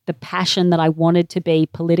had the passion that I wanted to be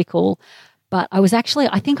political, but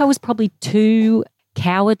I think I was probably too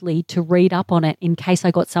cowardly to read up on it in case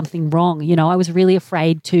I got something wrong. I was really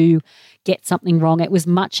afraid to get something wrong. It was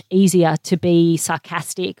much easier to be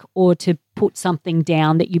sarcastic or to put something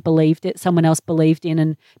down that you believed it, someone else believed in,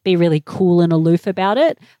 and be really cool and aloof about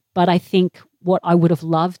it. But I think what I would have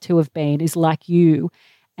loved to have been is like you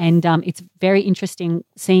And it's very interesting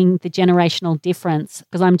seeing the generational difference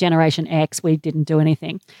because I'm Generation X. We didn't do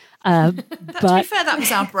anything. To be fair, that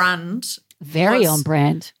was our brand. Very on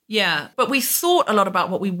brand. Yeah. But we thought a lot about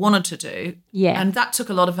what we wanted to do. Yeah. And that took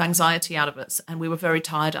a lot of anxiety out of us. And we were very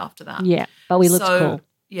tired after that. Yeah. But we looked cool.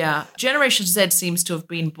 Yeah. Generation Z seems to have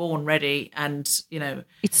been born ready and,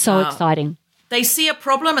 it's so exciting. They see a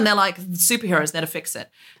problem and they're like, superheroes, there to fix it.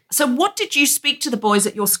 So what did you speak to the boys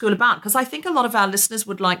at your school about? Because I think a lot of our listeners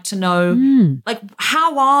would like to know,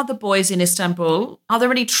 how are the boys in Istanbul? Are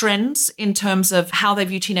there any trends in terms of how they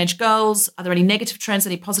view teenage girls? Are there any negative trends,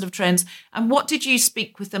 any positive trends? And what did you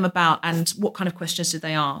speak with them about and what kind of questions did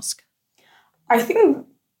they ask? I think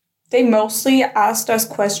they mostly asked us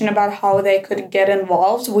questions about how they could get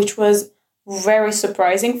involved, which was very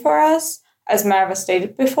surprising for us, as Merve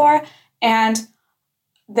stated before. And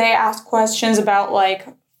they asked questions about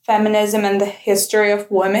feminism and the history of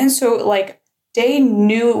women. So they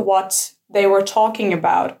knew what they were talking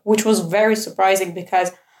about, which was very surprising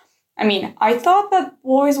because, I thought that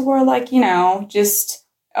boys were just,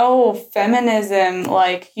 feminism,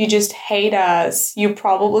 you just hate us. You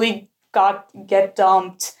probably get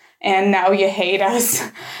dumped and now you hate us.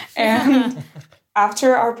 And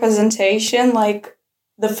after our presentation,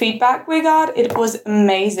 the feedback we got, it was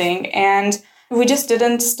amazing. And we just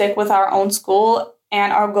didn't stick with our own school.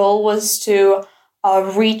 And our goal was to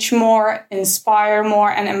reach more, inspire more,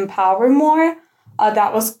 and empower more.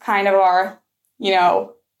 That was kind of our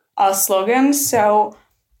slogan. So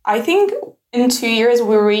I think in 2 years,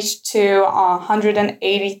 we reached to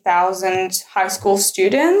 180,000 high school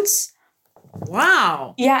students.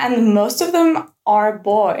 Wow. Yeah, and most of them are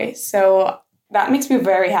boys. So that makes me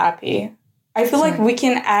very happy. I feel like we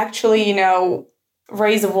can actually,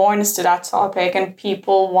 raise awareness to that topic and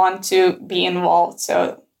people want to be involved.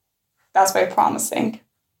 So that's very promising.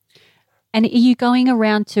 And are you going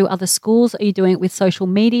around to other schools? Are you doing it with social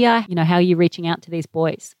media? How are you reaching out to these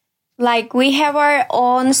boys? We have our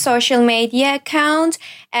own social media account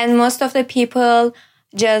and most of the people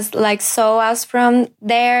just saw us from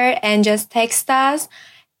there and just text us.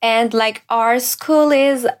 And our school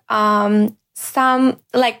is some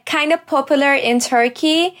kind of popular in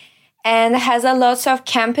Turkey and has a lot of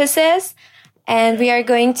campuses, and we are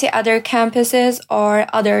going to other campuses or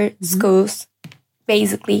other schools,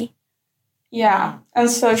 basically. Yeah, and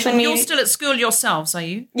social media. You're still at school yourselves, are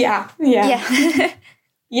you? Yeah.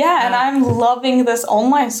 Yeah, and I'm loving this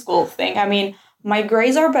online school thing. My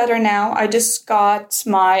grades are better now. I just got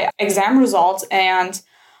my exam results, and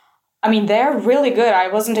they're really good. I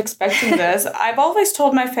wasn't expecting this. I've always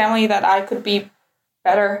told my family that I could be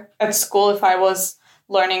better at school if I was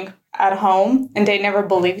learning at home, and they never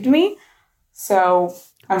believed me. So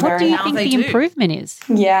I'm What very do you happy. think the improvement is?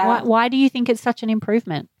 Yeah. Why do you think it's such an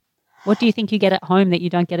improvement? What do you think you get at home that you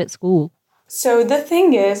don't get at school? So the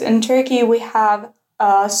thing is, in Turkey, we have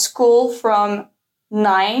a school from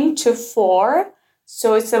 9 to 4.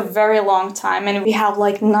 So it's a very long time. And we have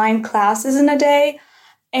 9 classes in a day.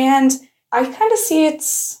 And I kind of see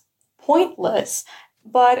it's pointless.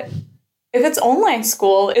 But if it's online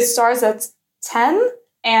school, it starts at 10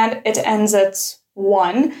 and it ends at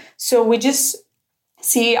 1. So we just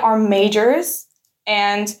see our majors,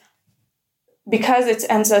 and because it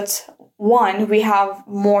ends at 1, we have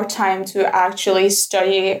more time to actually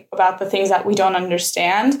study about the things that we don't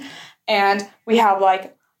understand. And we have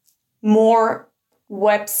more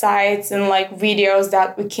websites and videos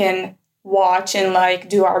that we can watch and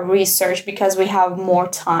do our research because we have more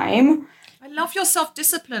time. I love your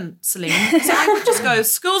self-discipline, Selin. So I would just go,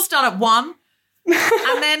 school's done at 1,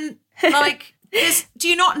 and then do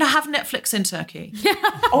you not have Netflix in Turkey?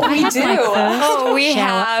 Oh, we do. Oh, we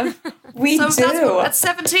have. We do. At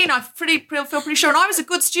 17, I feel pretty sure, and I was a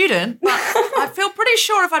good student, but I feel pretty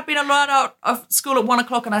sure if I'd been allowed out of school at 1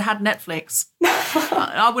 o'clock and I had Netflix,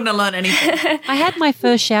 I wouldn't have learned anything. I had my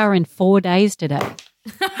first shower in 4 days today.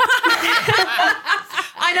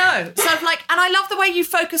 I know. So and I love the way you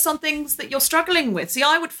focus on things that you're struggling with. See,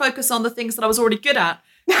 I would focus on the things that I was already good at.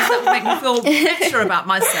 That would make me feel better about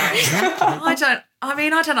myself. I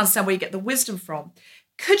don't understand where you get the wisdom from.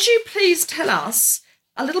 Could you please tell us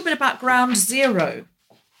a little bit about Ground Zero?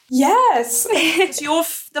 Yes. So you're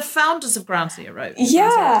the founders of Ground Zero.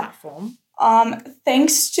 Yeah. Platform.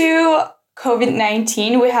 Thanks to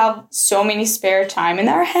COVID-19, we have so many spare time in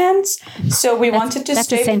our hands. So we wanted to That's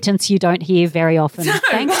a sentence you don't hear very often.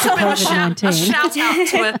 Thanks to COVID-19. A shout out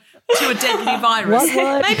to a deadly virus.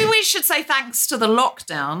 Maybe we should say thanks to the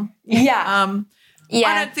lockdown. Yeah. I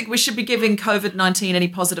don't think we should be giving COVID-19 any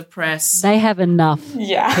positive press. They have enough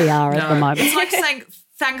PR at the moment. It's like saying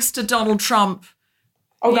thanks to Donald Trump.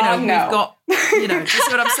 Oh, God, no. You know, do you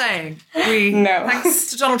see what I'm saying? No.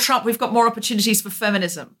 Thanks to Donald Trump, we've got more opportunities for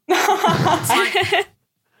feminism. It's like,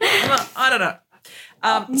 well, I don't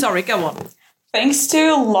know. Sorry, go on. Thanks to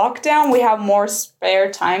lockdown, we have more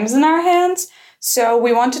spare times in our hands. So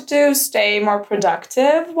we wanted to stay more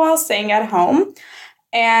productive while staying at home.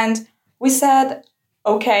 And we said,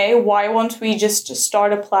 okay, why won't we just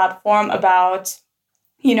start a platform about,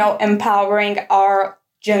 you know, empowering our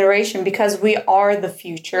generation, because we are the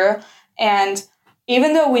future. And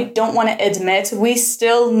even though we don't want to admit, we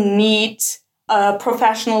still need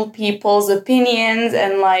professional people's opinions,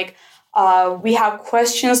 and like we have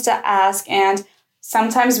questions to ask, and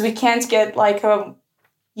sometimes we can't get like a,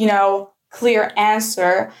 you know, clear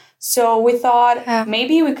answer. So we thought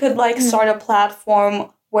maybe we could like start a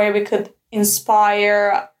platform where we could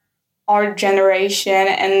inspire our generation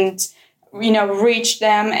and, you know, reach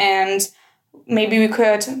them, and maybe we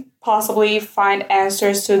could possibly find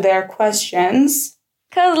answers to their questions.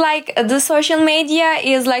 Because like the social media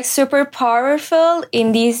is like super powerful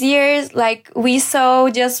in these years. Like we saw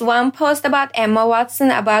just one post about Emma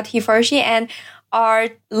Watson, about he for she, and our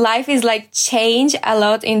life is like changed a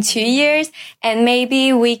lot in 2 years. And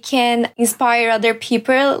maybe we can inspire other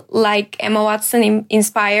people like Emma Watson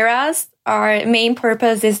inspire us. Our main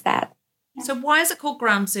purpose is that. So why is it called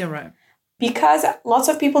Ground Zero? Because lots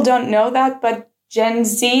of people don't know that, but Gen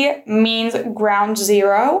Z means ground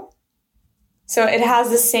zero. So it has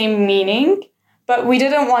the same meaning, but we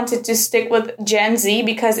didn't want it to stick with Gen Z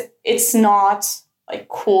because it's not like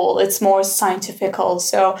cool. It's more scientifical.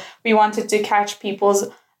 So we wanted to catch people's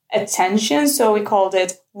attention. So we called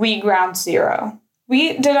it We Ground Zero.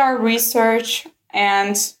 We did our research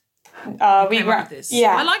and we ground this.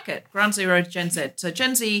 Yeah, I like it. Ground Zero, Gen Z. So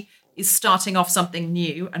Gen Z is starting off something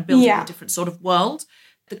new and building a different sort of world.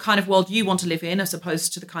 The kind of world you want to live in, as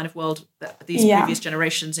opposed to the kind of world that these previous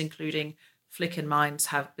generations, including Flickr minds,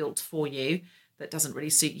 have built for you, that doesn't really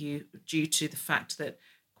suit you due to the fact that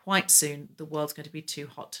quite soon the world's going to be too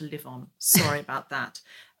hot to live on. Sorry about that.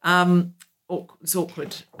 It's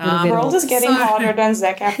awkward. The world is getting hotter than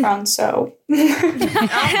Zac Efron, so... Oh, wow.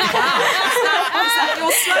 Is that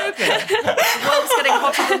your slogan? The world's getting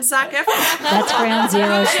hotter than Zac Efron. That's Ground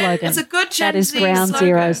Zero's slogan. It's a good Gen That is Z Ground slogan.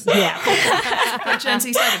 Zero's. Yeah. Good Gen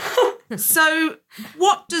Z slogan. So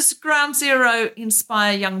what does Ground Zero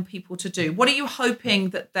inspire young people to do? What are you hoping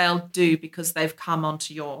that they'll do because they've come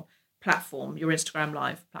onto your platform, your Instagram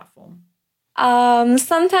Live platform?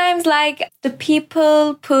 Sometimes like the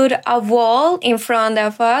people put a wall in front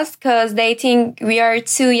of us because they think we are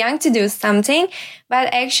too young to do something.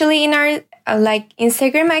 But actually in our like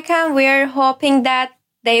Instagram account, we're hoping that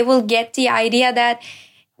they will get the idea that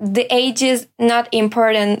the age is not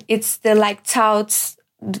important. It's the like thoughts,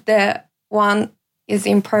 the one is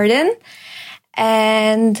important.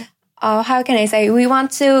 And how can I say? We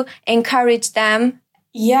want to encourage them.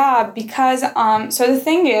 Yeah, because so the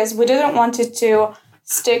thing is, we didn't want it to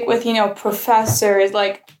stick with, you know, professors,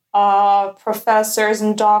 like professors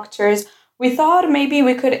and doctors. We thought maybe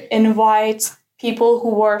we could invite people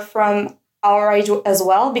who were from our age as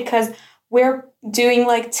well, because we're doing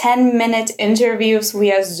like 10-minute interviews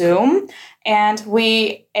via Zoom, and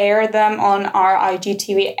we air them on our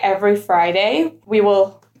IGTV every Friday. We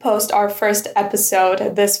will post our first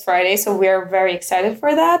episode this Friday, so we're very excited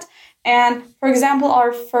for that. And for example,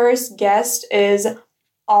 our first guest is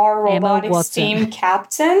our robotics team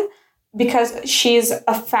captain, because she's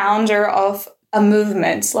a founder of a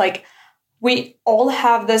movement. Like, we all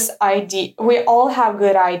have this idea, we all have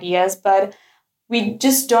good ideas, but we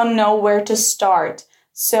just don't know where to start.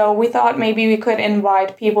 So we thought maybe we could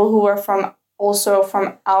invite people who are also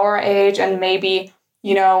from our age, and maybe,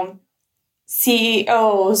 you know,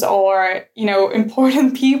 CEOs or, you know,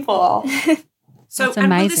 important people. So,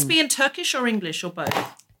 and will this be in Turkish or English or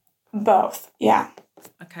both? Both, yeah.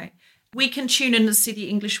 Okay. We can tune in and see the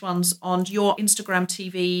English ones on your Instagram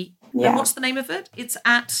TV. Yeah. And what's the name of it? It's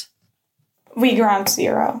at... We Ground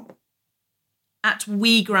Zero. At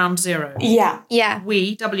We Ground Zero. Yeah. Yeah.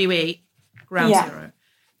 We, W-E, Ground Zero.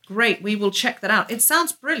 Great. We will check that out. It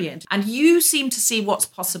sounds brilliant. And you seem to see what's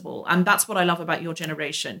possible. And that's what I love about your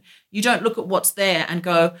generation. You don't look at what's there and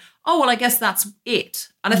go, oh, well, I guess that's it.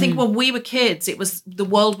 And I think when we were kids, the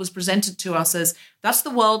world was presented to us as, that's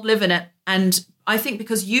the world, live in it. And I think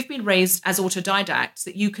because you've been raised as autodidacts,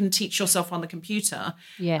 that you can teach yourself on the computer.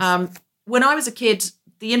 Yes. When I was a kid,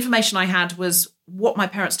 the information I had was what my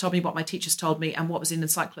parents told me, what my teachers told me, and what was in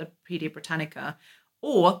Encyclopedia Britannica,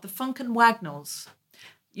 or the Funk and Wagnalls.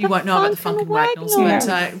 You won't know about the Funk and Wagnalls,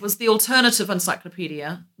 but it was the alternative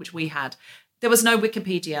encyclopedia, which we had. There was no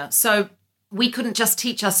Wikipedia. So we couldn't just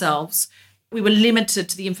teach ourselves. we were limited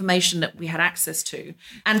to the information that we had access to.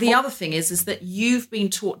 And the other thing is that you've been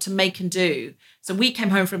taught to make and do. So we came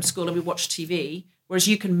home from school and we watched TV, whereas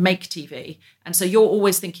you can make TV. And so you're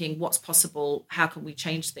always thinking, what's possible? How can we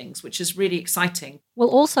change things? Which is really exciting. Well,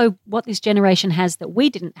 also what this generation has that we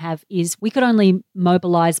didn't have is we could only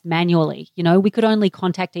mobilize manually. You know, we could only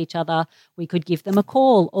contact each other. We could give them a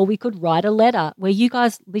call, or we could write a letter, where you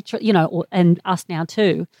guys literally, you know, and us now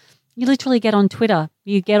too, you literally get on Twitter,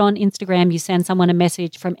 you get on Instagram, you send someone a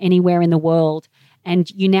message from anywhere in the world. And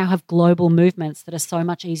you now have global movements that are so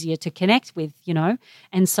much easier to connect with, you know.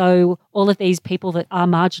 And so all of these people that are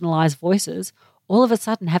marginalised voices all of a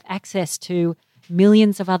sudden have access to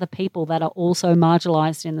millions of other people that are also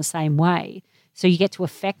marginalised in the same way. So you get to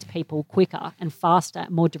affect people quicker and faster,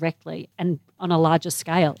 more directly, and on a larger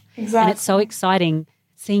scale. Exactly. And it's so exciting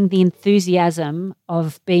seeing the enthusiasm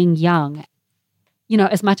of being young. You know,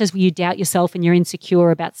 as much as you doubt yourself and you're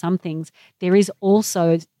insecure about some things, there is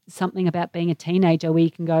also something about being a teenager where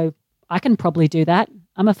you can go, I can probably do that.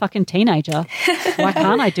 I'm a fucking teenager. Why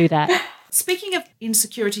can't I do that? Speaking of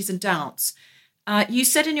insecurities and doubts, you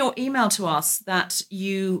said in your email to us that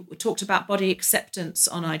you talked about body acceptance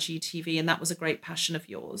on IGTV, and that was a great passion of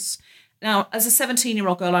yours. Now, as a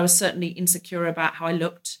 17-year-old girl, I was certainly insecure about how I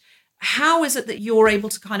looked. How is it that you're able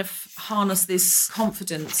to kind of harness this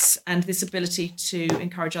confidence and this ability to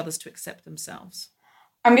encourage others to accept themselves?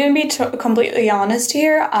 I'm going to be completely honest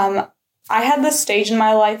here. I had this stage in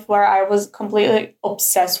my life where I was completely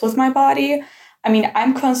obsessed with my body. I mean,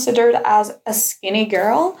 I'm considered as a skinny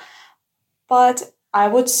girl, but I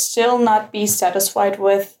would still not be satisfied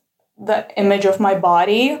with the image of my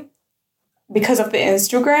body because of the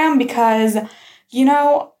Instagram, because, you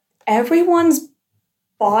know, everyone's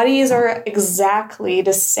bodies are exactly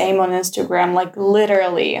the same on Instagram, like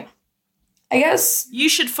literally. I guess you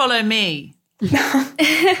should follow me.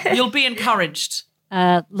 You'll be encouraged.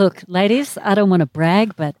 Look, ladies, I don't want to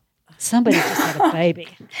brag, but somebody just had a baby.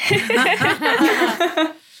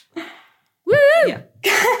 Woo! Yeah.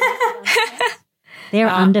 They're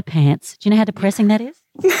underpants. Do you know how depressing that is?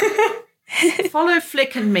 Follow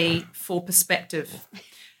Flick and me for perspective.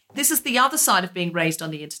 This is the other side of being raised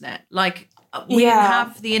on the internet. Like, we didn't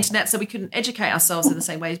have the internet, so we couldn't educate ourselves in the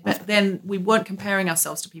same ways, but then we weren't comparing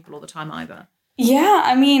ourselves to people all the time either. Yeah,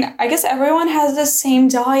 I mean, I guess everyone has the same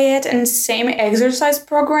diet and same exercise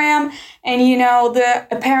program and, you know,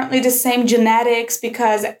 apparently the same genetics,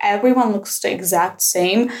 because everyone looks the exact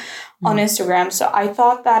same on Instagram. So I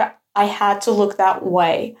thought that I had to look that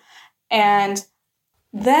way. And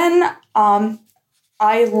then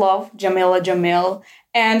I love Jamila Jamil.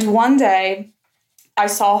 And one day I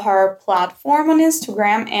saw her platform on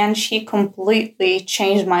Instagram and she completely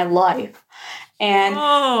changed my life.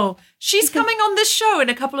 And she's coming on this show in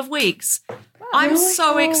a couple of weeks. I'm really?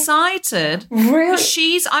 so excited.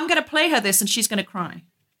 Really? I'm going to play her this and she's going to cry.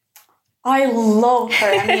 I love her.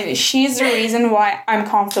 I mean, she's the reason why I'm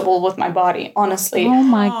comfortable with my body, honestly. Oh,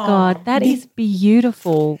 my God. That is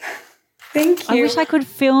beautiful. Thank you. I wish I could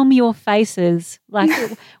film your faces. Like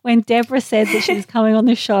when Deborah said that she was coming on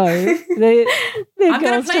the show. I'm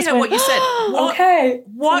going to play her what you said. Okay.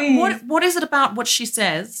 What is it about what she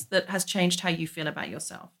says that has changed how you feel about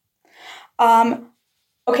yourself?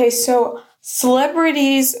 Okay, so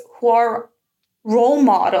celebrities who are role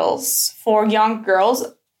models for young girls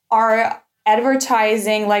are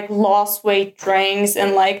advertising like lost weight drinks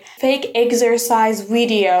and like fake exercise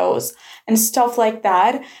videos and stuff like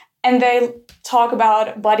that. And they talk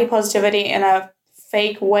about body positivity in a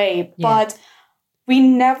fake way. Yeah. But we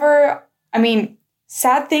never, I mean,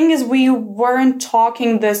 sad thing is we weren't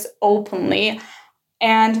talking this openly.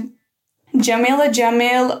 And Jamila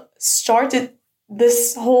Jamil started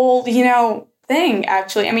this whole, you know, thing,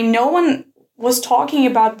 actually. I mean, no one was talking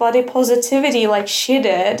about body positivity like she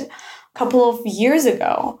did a couple of years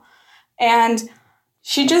ago. And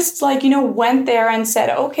she just, like, you know, went there and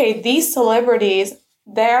said, okay, these celebrities,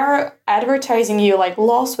 they're advertising you like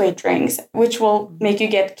lost weight drinks, which will make you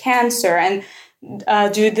get cancer and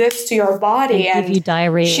do this to your body. And give you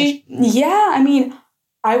diarrhea. I mean,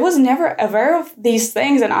 I was never aware of these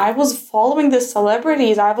things, and I was following the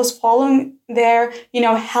celebrities. I was following their, you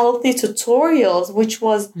know, healthy tutorials, which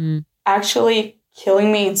was actually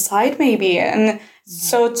killing me inside maybe, and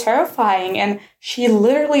so terrifying. And she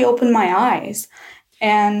literally opened my eyes.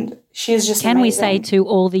 And she's just Can amazing. we say to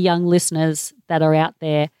all the young listeners that are out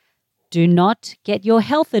there, do not get your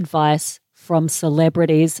health advice from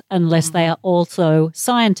celebrities unless they are also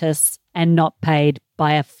scientists and not paid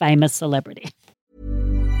by a famous celebrity.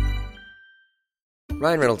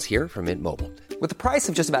 Ryan Reynolds here from Mint Mobile. With the price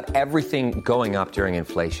of just about everything going up during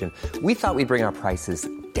inflation, we thought we'd bring our prices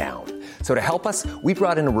down. So to help us, we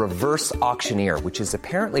brought in a reverse auctioneer, which is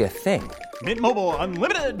apparently a thing. Mint Mobile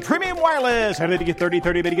Unlimited Premium Wireless. How to get 30,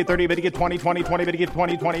 30, bit to get 30, bit to get 20, 20, 20, bit to get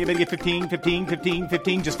 20, 20, bit to get 15, 15, 15,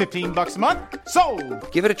 15, just $15 a month?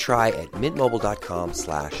 Sold! Give it a try at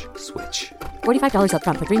mintmobile.com/switch. $45 up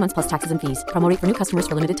front for 3 months plus taxes and fees. Promo rate for new customers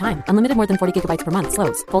for limited time. Unlimited more than 40 gigabytes per month.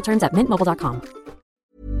 Slows full terms at mintmobile.com.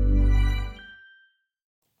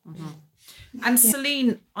 And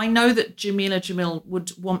Selin, I know that Jamil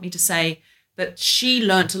would want me to say that she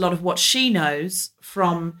learnt a lot of what she knows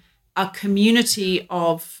from a community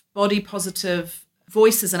of body positive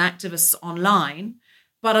voices and activists online,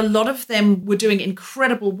 but a lot of them were doing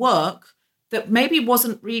incredible work that maybe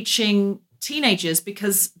wasn't reaching teenagers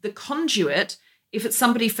because the conduit, if it's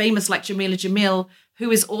somebody famous like Jamil,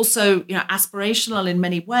 who is also, aspirational in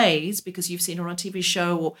many ways because you've seen her on a TV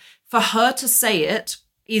show, or for her to say it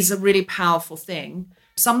is a really powerful thing.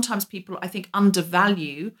 Sometimes people, I think,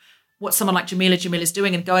 undervalue what someone like Jamil is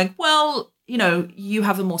doing and going, well, you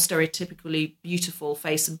have a more stereotypically beautiful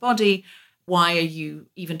face and body. Why are you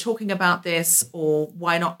even talking about this? Or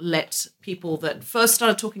why not let people that first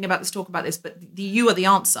started talking about this talk about this? But you are the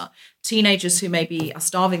answer. Teenagers who maybe are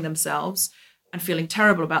starving themselves and feeling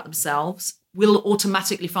terrible about themselves will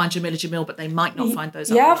automatically find Jamil, but they might not find those.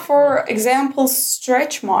 Yeah, for example,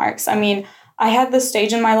 stretch marks. I mean, I had this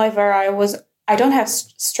stage in my life where I don't have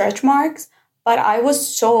stretch marks, but I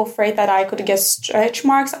was so afraid that I could get stretch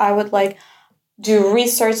marks. I would do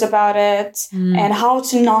research about it and how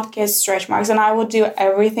to not get stretch marks. And I would do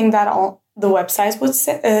everything that all the websites would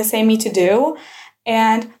say me to do.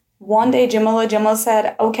 And one day Jamil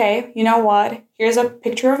said, okay, you know what? Here's a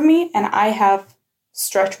picture of me and I have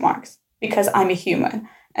stretch marks because I'm a human.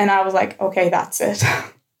 And I was like, okay, that's it.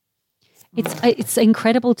 It's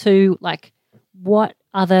incredible to what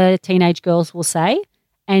other teenage girls will say,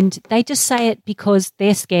 and they just say it because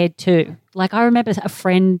they're scared too. I remember a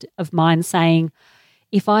friend of mine saying,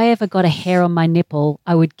 if I ever got a hair on my nipple,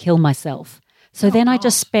 I would kill myself. So then I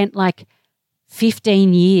just spent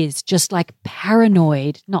 15 years just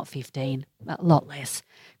paranoid, not 15, a lot less,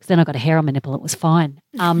 because then I got a hair on my nipple, it was fine.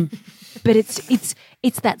 But it's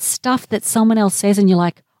that stuff that someone else says and you're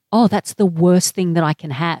like, oh, that's the worst thing that I can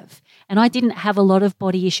have. And I didn't have a lot of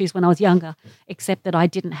body issues when I was younger, except that I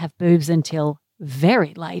didn't have boobs until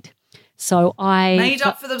very late. So I made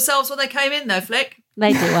up for themselves when they came in, though, Flick.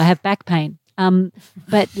 They do. I have back pain.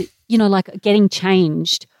 But getting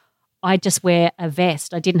changed, I just wear a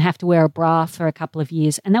vest. I didn't have to wear a bra for a couple of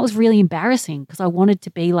years, and that was really embarrassing because I wanted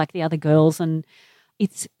to be like the other girls, and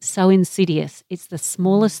it's so insidious. It's the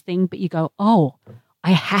smallest thing, but you go, oh,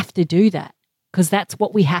 I have to do that because that's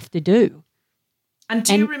what we have to do. And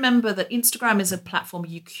do you remember that Instagram is a platform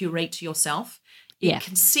you curate yourself? It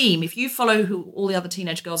can seem, if you follow who all the other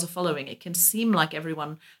teenage girls are following, it can seem like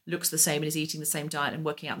everyone looks the same and is eating the same diet and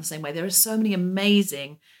working out in the same way. There are so many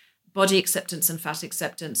amazing body acceptance and fat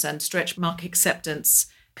acceptance and stretch mark acceptance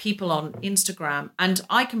people on Instagram. And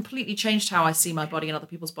I completely changed how I see my body and other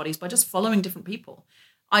people's bodies by just following different people.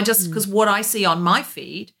 Because what I see on my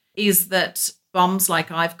feed is that bums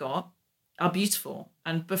like I've got are beautiful.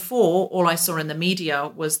 And before, all I saw in the media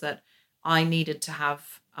was that I needed to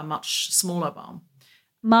have a much smaller bum.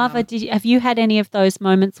 Marva, have you had any of those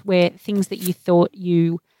moments where things that you thought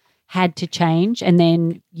you had to change and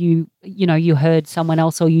then you heard someone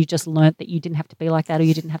else, or you just learnt that you didn't have to be like that, or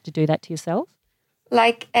you didn't have to do that to yourself?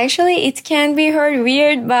 Actually, it can be heard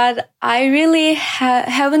weird, but I really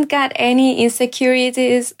haven't got any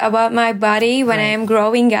insecurities about my body when I am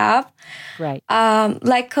growing up. Right.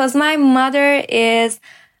 Cause my mother is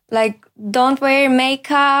don't wear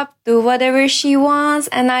makeup, do whatever she wants.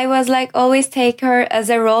 And I was always take her as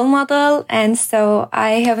a role model. And so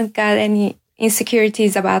I haven't got any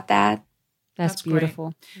insecurities about that. That's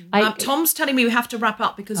beautiful. Tom's telling me we have to wrap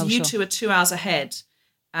up because you two are 2 hours ahead.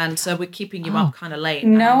 And so we're keeping you up kind of late.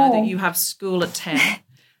 No. I know that you have school at 10.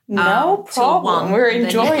 No problem. We're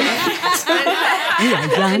enjoying it. We are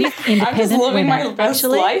young, independent I'm just living women. my best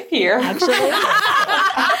life here.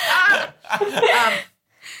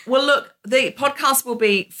 Well, look, the podcast will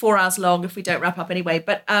be 4 hours long if we don't wrap up anyway.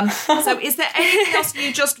 But so is there anything else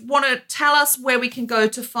you just want to tell us where we can go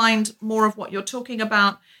to find more of what you're talking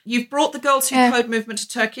about? You've brought the Girls Who Code movement to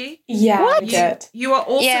Turkey. Yeah, I did. You are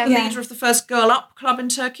also the leader of the first Girl Up club in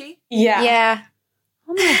Turkey. Yeah. Yeah.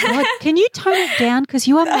 Oh, my God. Can you tone it down? Because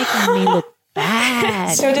you are making me look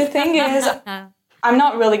bad. So the thing is, I'm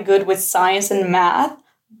not really good with science and math,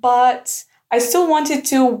 but I still wanted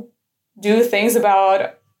to do things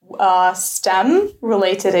about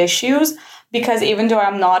STEM-related issues, because even though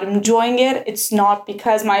I'm not enjoying it, it's not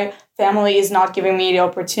because my family is not giving me the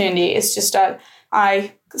opportunity. It's just that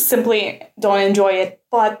I simply don't enjoy it.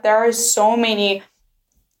 But there are so many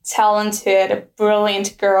talented,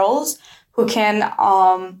 brilliant girls who can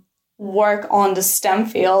work on the STEM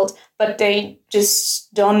field, but they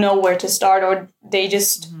just don't know where to start, or they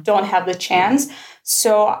just don't have the chance.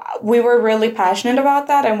 So we were really passionate about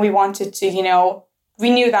that, and we wanted to, we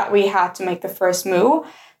knew that we had to make the first move.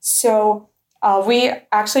 So we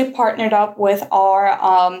actually partnered up with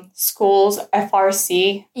our school's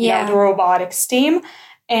FRC, the robotics team,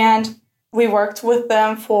 and we worked with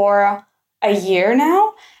them for a year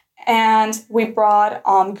now, and we brought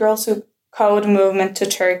Girls Who Code movement to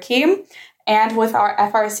Turkey. And with our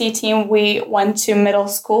FRC team, we went to middle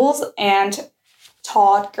schools and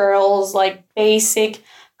taught girls like basic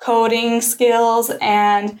coding skills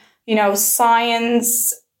and,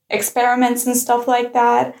 science experiments and stuff like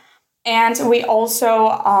that. And we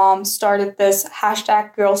also started this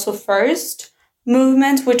hashtag Girls Who First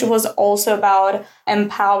movement, which was also about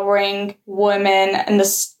empowering women and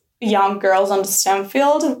the young girls on the STEM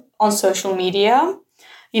field on social media.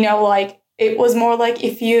 It was more like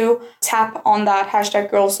if you tap on that hashtag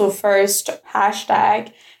Girls Who First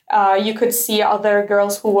hashtag, you could see other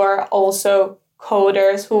girls who were also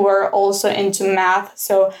coders, who were also into math.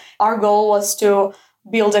 So our goal was to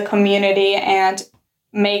build a community and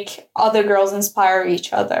make other girls inspire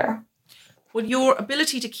each other. Well, your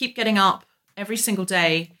ability to keep getting up every single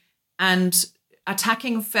day and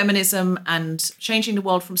attacking feminism and changing the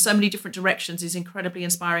world from so many different directions is incredibly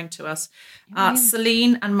inspiring to us.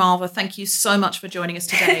 Selin and Merve, thank you so much for joining us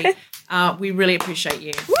today. We really appreciate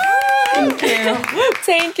you. Thank you.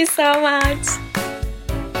 Thank you so much.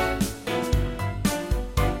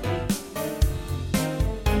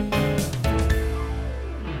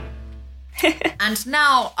 And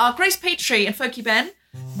now, Grace Petrie and Folky Ben,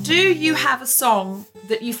 do you have a song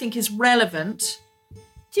that you think is relevant?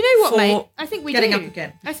 Do you know what, mate? I think we getting do. Up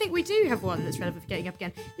again. I think we do have one that's relevant for getting up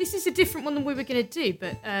again. This is a different one than we were going to do,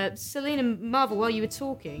 but Selin and Merve, while you were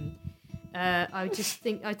talking, I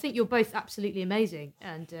think you're both absolutely amazing.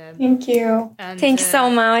 And thank you. Thank you so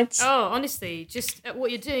much. Oh, honestly, just what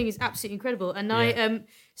you're doing is absolutely incredible. And I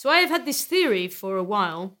have had this theory for a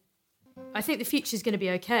while. I think the future is going to be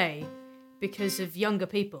okay because of younger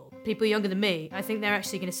people younger than me. I think they're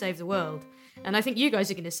actually going to save the world. And I think you guys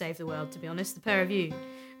are going to save the world, to be honest, the pair of you.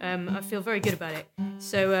 I feel very good about it.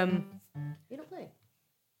 So, you're not playing?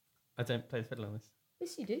 I don't play the fiddle on this.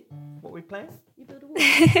 Yes, you do. What are we playing? You build a wall.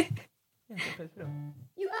 Yeah, I don't play the fiddle.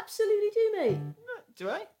 You absolutely do, mate. Do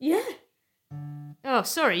I? Yeah. Oh,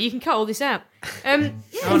 sorry, you can cut all this out.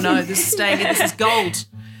 Oh no, this is staying in. This is gold.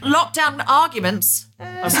 Lockdown arguments.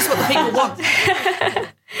 This is what the people want.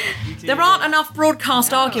 There aren't enough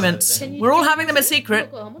broadcast arguments. We're all having them in secret.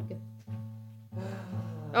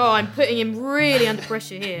 Oh, I'm putting him really under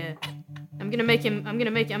pressure here.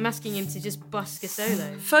 I'm asking him to just busk a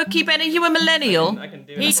solo. Folky Ben, are you a millennial? I can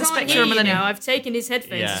do He it. can't hear you now. I've taken his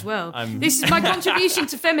headphones as well. This is my contribution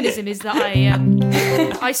to feminism: is that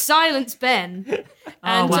I silence Ben,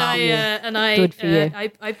 and Good for you.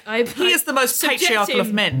 He is the most patriarchal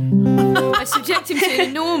of men. I subject him to an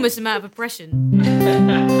enormous amount of oppression.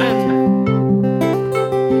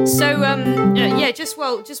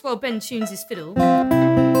 Just while Ben tunes his fiddle.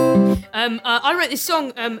 I wrote this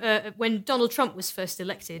song when Donald Trump was first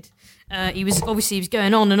elected. He was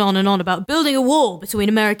going on and on and on about building a wall between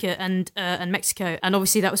America and Mexico, and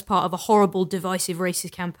obviously that was part of a horrible, divisive,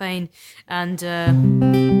 racist campaign. And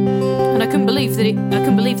I couldn't believe that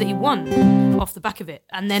he won off the back of it.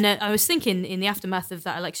 And then I was thinking in the aftermath of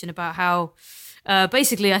that election about how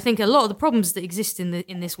basically I think a lot of the problems that exist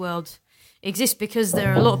in this world exist because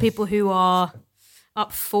there are a lot of people who are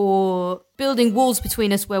up for building walls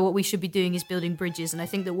between us where what we should be doing is building bridges. And I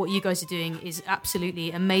think that what you guys are doing is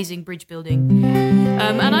absolutely amazing bridge building.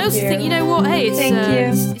 And I also think, you know what, hey,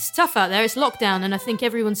 it's tough out there. It's lockdown, and I think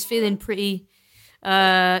everyone's feeling pretty...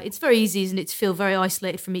 it's very easy, isn't it, to feel very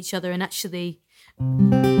isolated from each other, and actually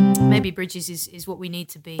maybe bridges is what we need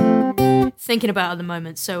to be thinking about at the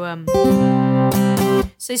moment. So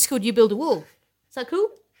it's called You Build a Wall. Is that cool?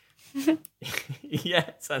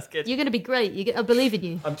 Yeah, sounds good. You're going to be great. I believe in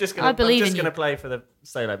you. I'm just going to play for the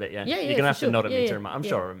solo bit, yeah? Yeah, You're going to have to nod at me to yeah. remind. I'm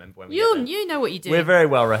sure I remember when we You know what you do. We're very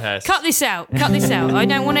well rehearsed. Cut this out. I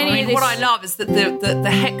don't want any of this. What I love is that the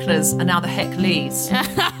hecklers are now the hecklees.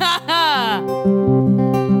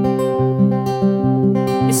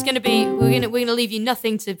 It's going to be... We're going to leave you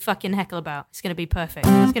nothing to fucking heckle about. It's going to be perfect.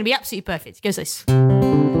 It's going to be absolutely perfect. It goes this.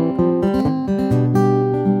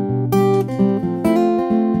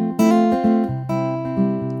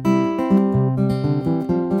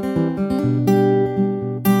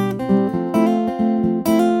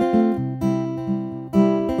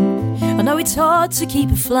 it's hard to keep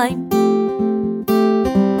a flame,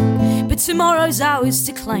 but tomorrow's ours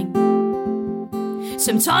to claim.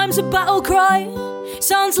 Sometimes a battle cry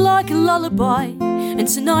sounds like a lullaby, and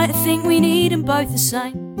tonight I think we need them both the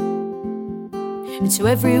same. But to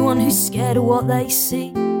everyone who's scared of what they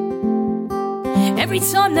see, every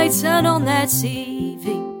time they turn on their TV,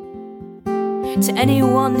 to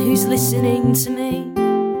anyone who's listening to me,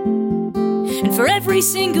 and for every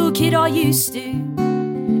single kid I used to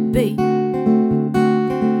be.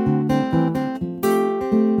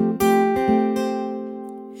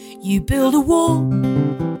 You build a wall,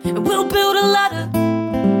 and we'll build a ladder.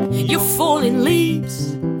 You're falling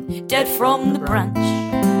leaves, dead from the branch,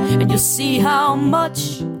 and you'll see how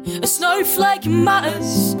much a snowflake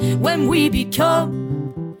matters when we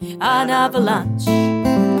become an avalanche.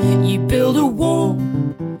 You build a wall,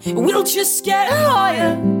 we'll just get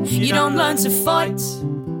higher. You don't learn to fight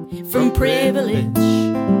from privilege.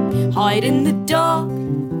 Hide in the dark,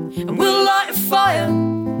 and we'll light a fire.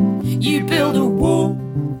 You build a wall,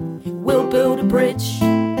 we'll build a bridge.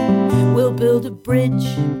 We'll build a bridge.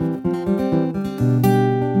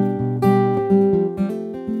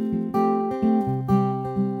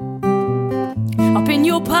 Up in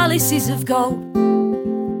your palaces of gold,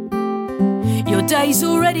 your days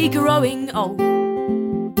already growing old.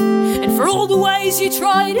 And for all the ways you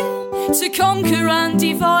tried to conquer and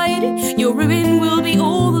divide, your ruin will be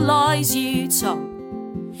all the lies you told.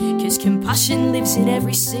 'Cause compassion lives in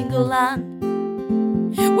every single land.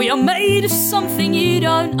 We are made of something you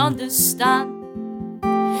don't understand,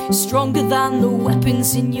 stronger than the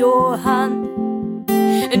weapons in your hand,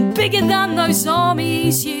 and bigger than those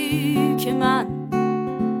armies you command.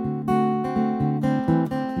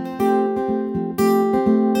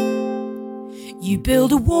 You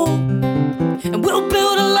build a wall, and we'll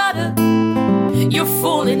build a ladder. You're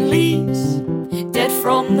falling leaves, dead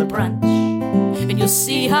from the branch, and you'll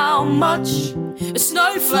see how much a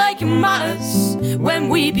snowflake matters when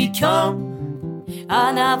we become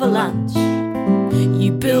an avalanche.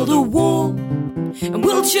 You build a wall, and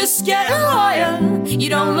we'll just get higher. You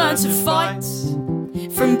don't learn to fight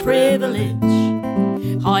from privilege.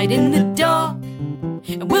 Hide in the dark,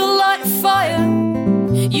 and we'll light a fire.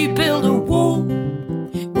 You build a wall,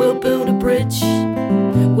 we'll build a bridge.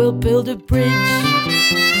 We'll build a bridge.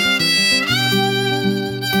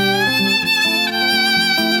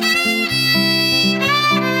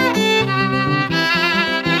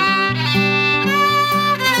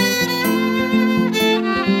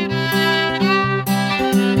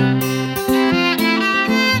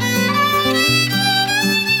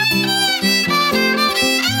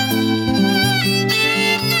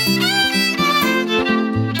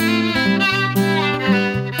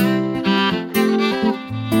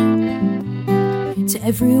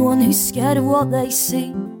 Everyone who's scared of what they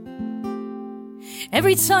see,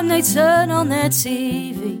 every time they turn on their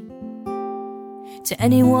TV, to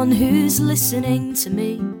anyone who's listening to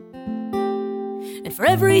me, and for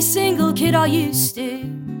every single kid I used to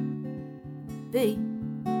be.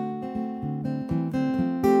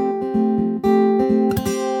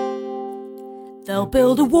 They'll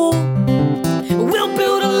build a wall, we'll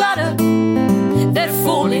build a ladder. They're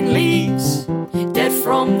falling leaves, dead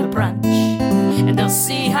from the branch, and they'll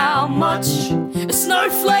see how much a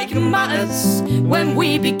snowflake matters when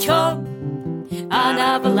we become an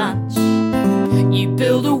avalanche. You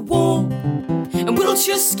build a wall, and we'll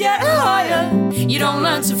just get higher. You don't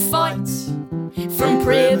learn to fight from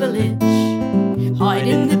privilege. Hide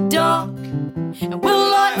in the dark, and we'll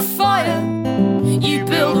light a fire. You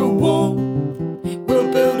build a wall,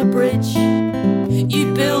 we'll build a bridge.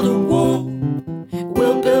 You build a wall,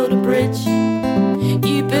 we'll build a bridge.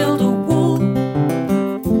 You build a wall,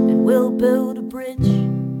 and we'll build a bridge.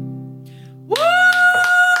 Woo!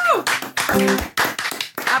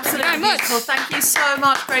 Absolutely beautiful. Thank you so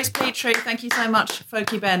much, Grace Petrie. Thank you so much,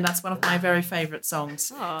 Folky Ben. That's one of my very favourite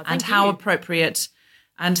songs. Oh, and how appropriate.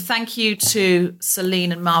 And thank you to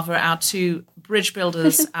Selin and Merve, our two bridge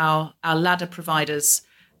builders, our ladder providers.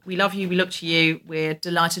 We love you. We look to you. We're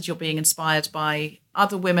delighted you're being inspired by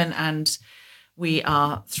other women, and we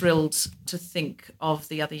are thrilled to think of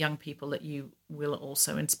the other young people that you will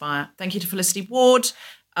also inspire. Thank you to Felicity Ward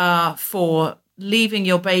for leaving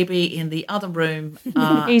your baby in the other room.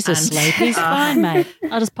 He's asleep. He's fine, mate.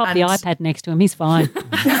 I'll just pop the iPad next to him. He's fine.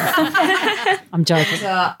 I'm joking.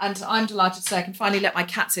 And I'm delighted to say I can finally let my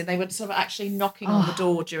cats in. They were sort of actually knocking on the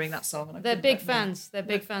door during that song. And They're big fans. They're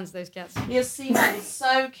big fans, those cats. You'll see, they're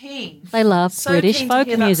so keen. They love So British keen to folk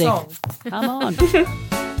hear that music. song. Come on.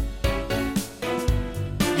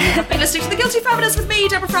 You've been listening to The Guilty Feminist with me,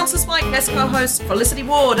 Deborah Francis-White, guest co-host Felicity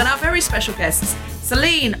Ward, and our very special guests,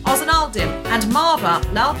 Selin, Özünaldım, and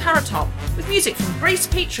Merve Lal Karatop, with music from Grace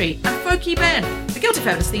Petrie and Folky Ben. The Guilty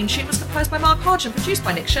Feminist theme tune was composed by Mark Hodge and produced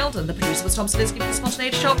by Nick Sheldon. The producer was Tom Salinsky with the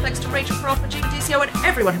spontaneity show. Thanks to Rachel Croft and Jimmy DCO and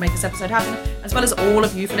everyone who made this episode happen, as well as all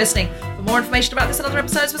of you for listening. For more information about this and other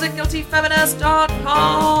episodes, visit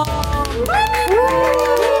guiltyfeminist.com.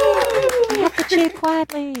 You have to cheer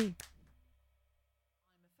quietly.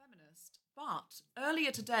 I'm a feminist, but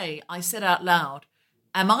earlier today I said out loud,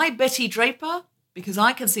 am I Betty Draper? Because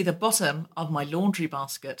I can see the bottom of my laundry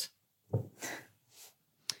basket.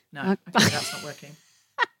 No, okay, that's not working.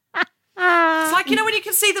 It's like, when you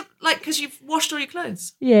can see because you've washed all your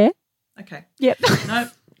clothes. Yeah. Okay. Yep. No.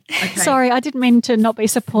 Okay. Sorry, I didn't mean to not be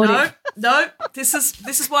supportive. No. This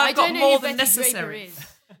is why I've got more than necessary.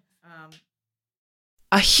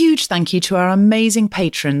 A huge thank you to our amazing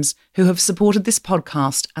patrons who have supported this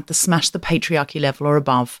podcast at the Smash the Patriarchy level or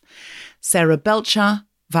above. Sarah Belcher,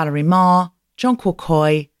 Valerie Marr, John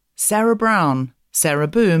Quacoy, Sarah Brown, Sarah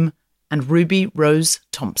Boom, and Ruby Rose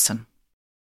Thompson.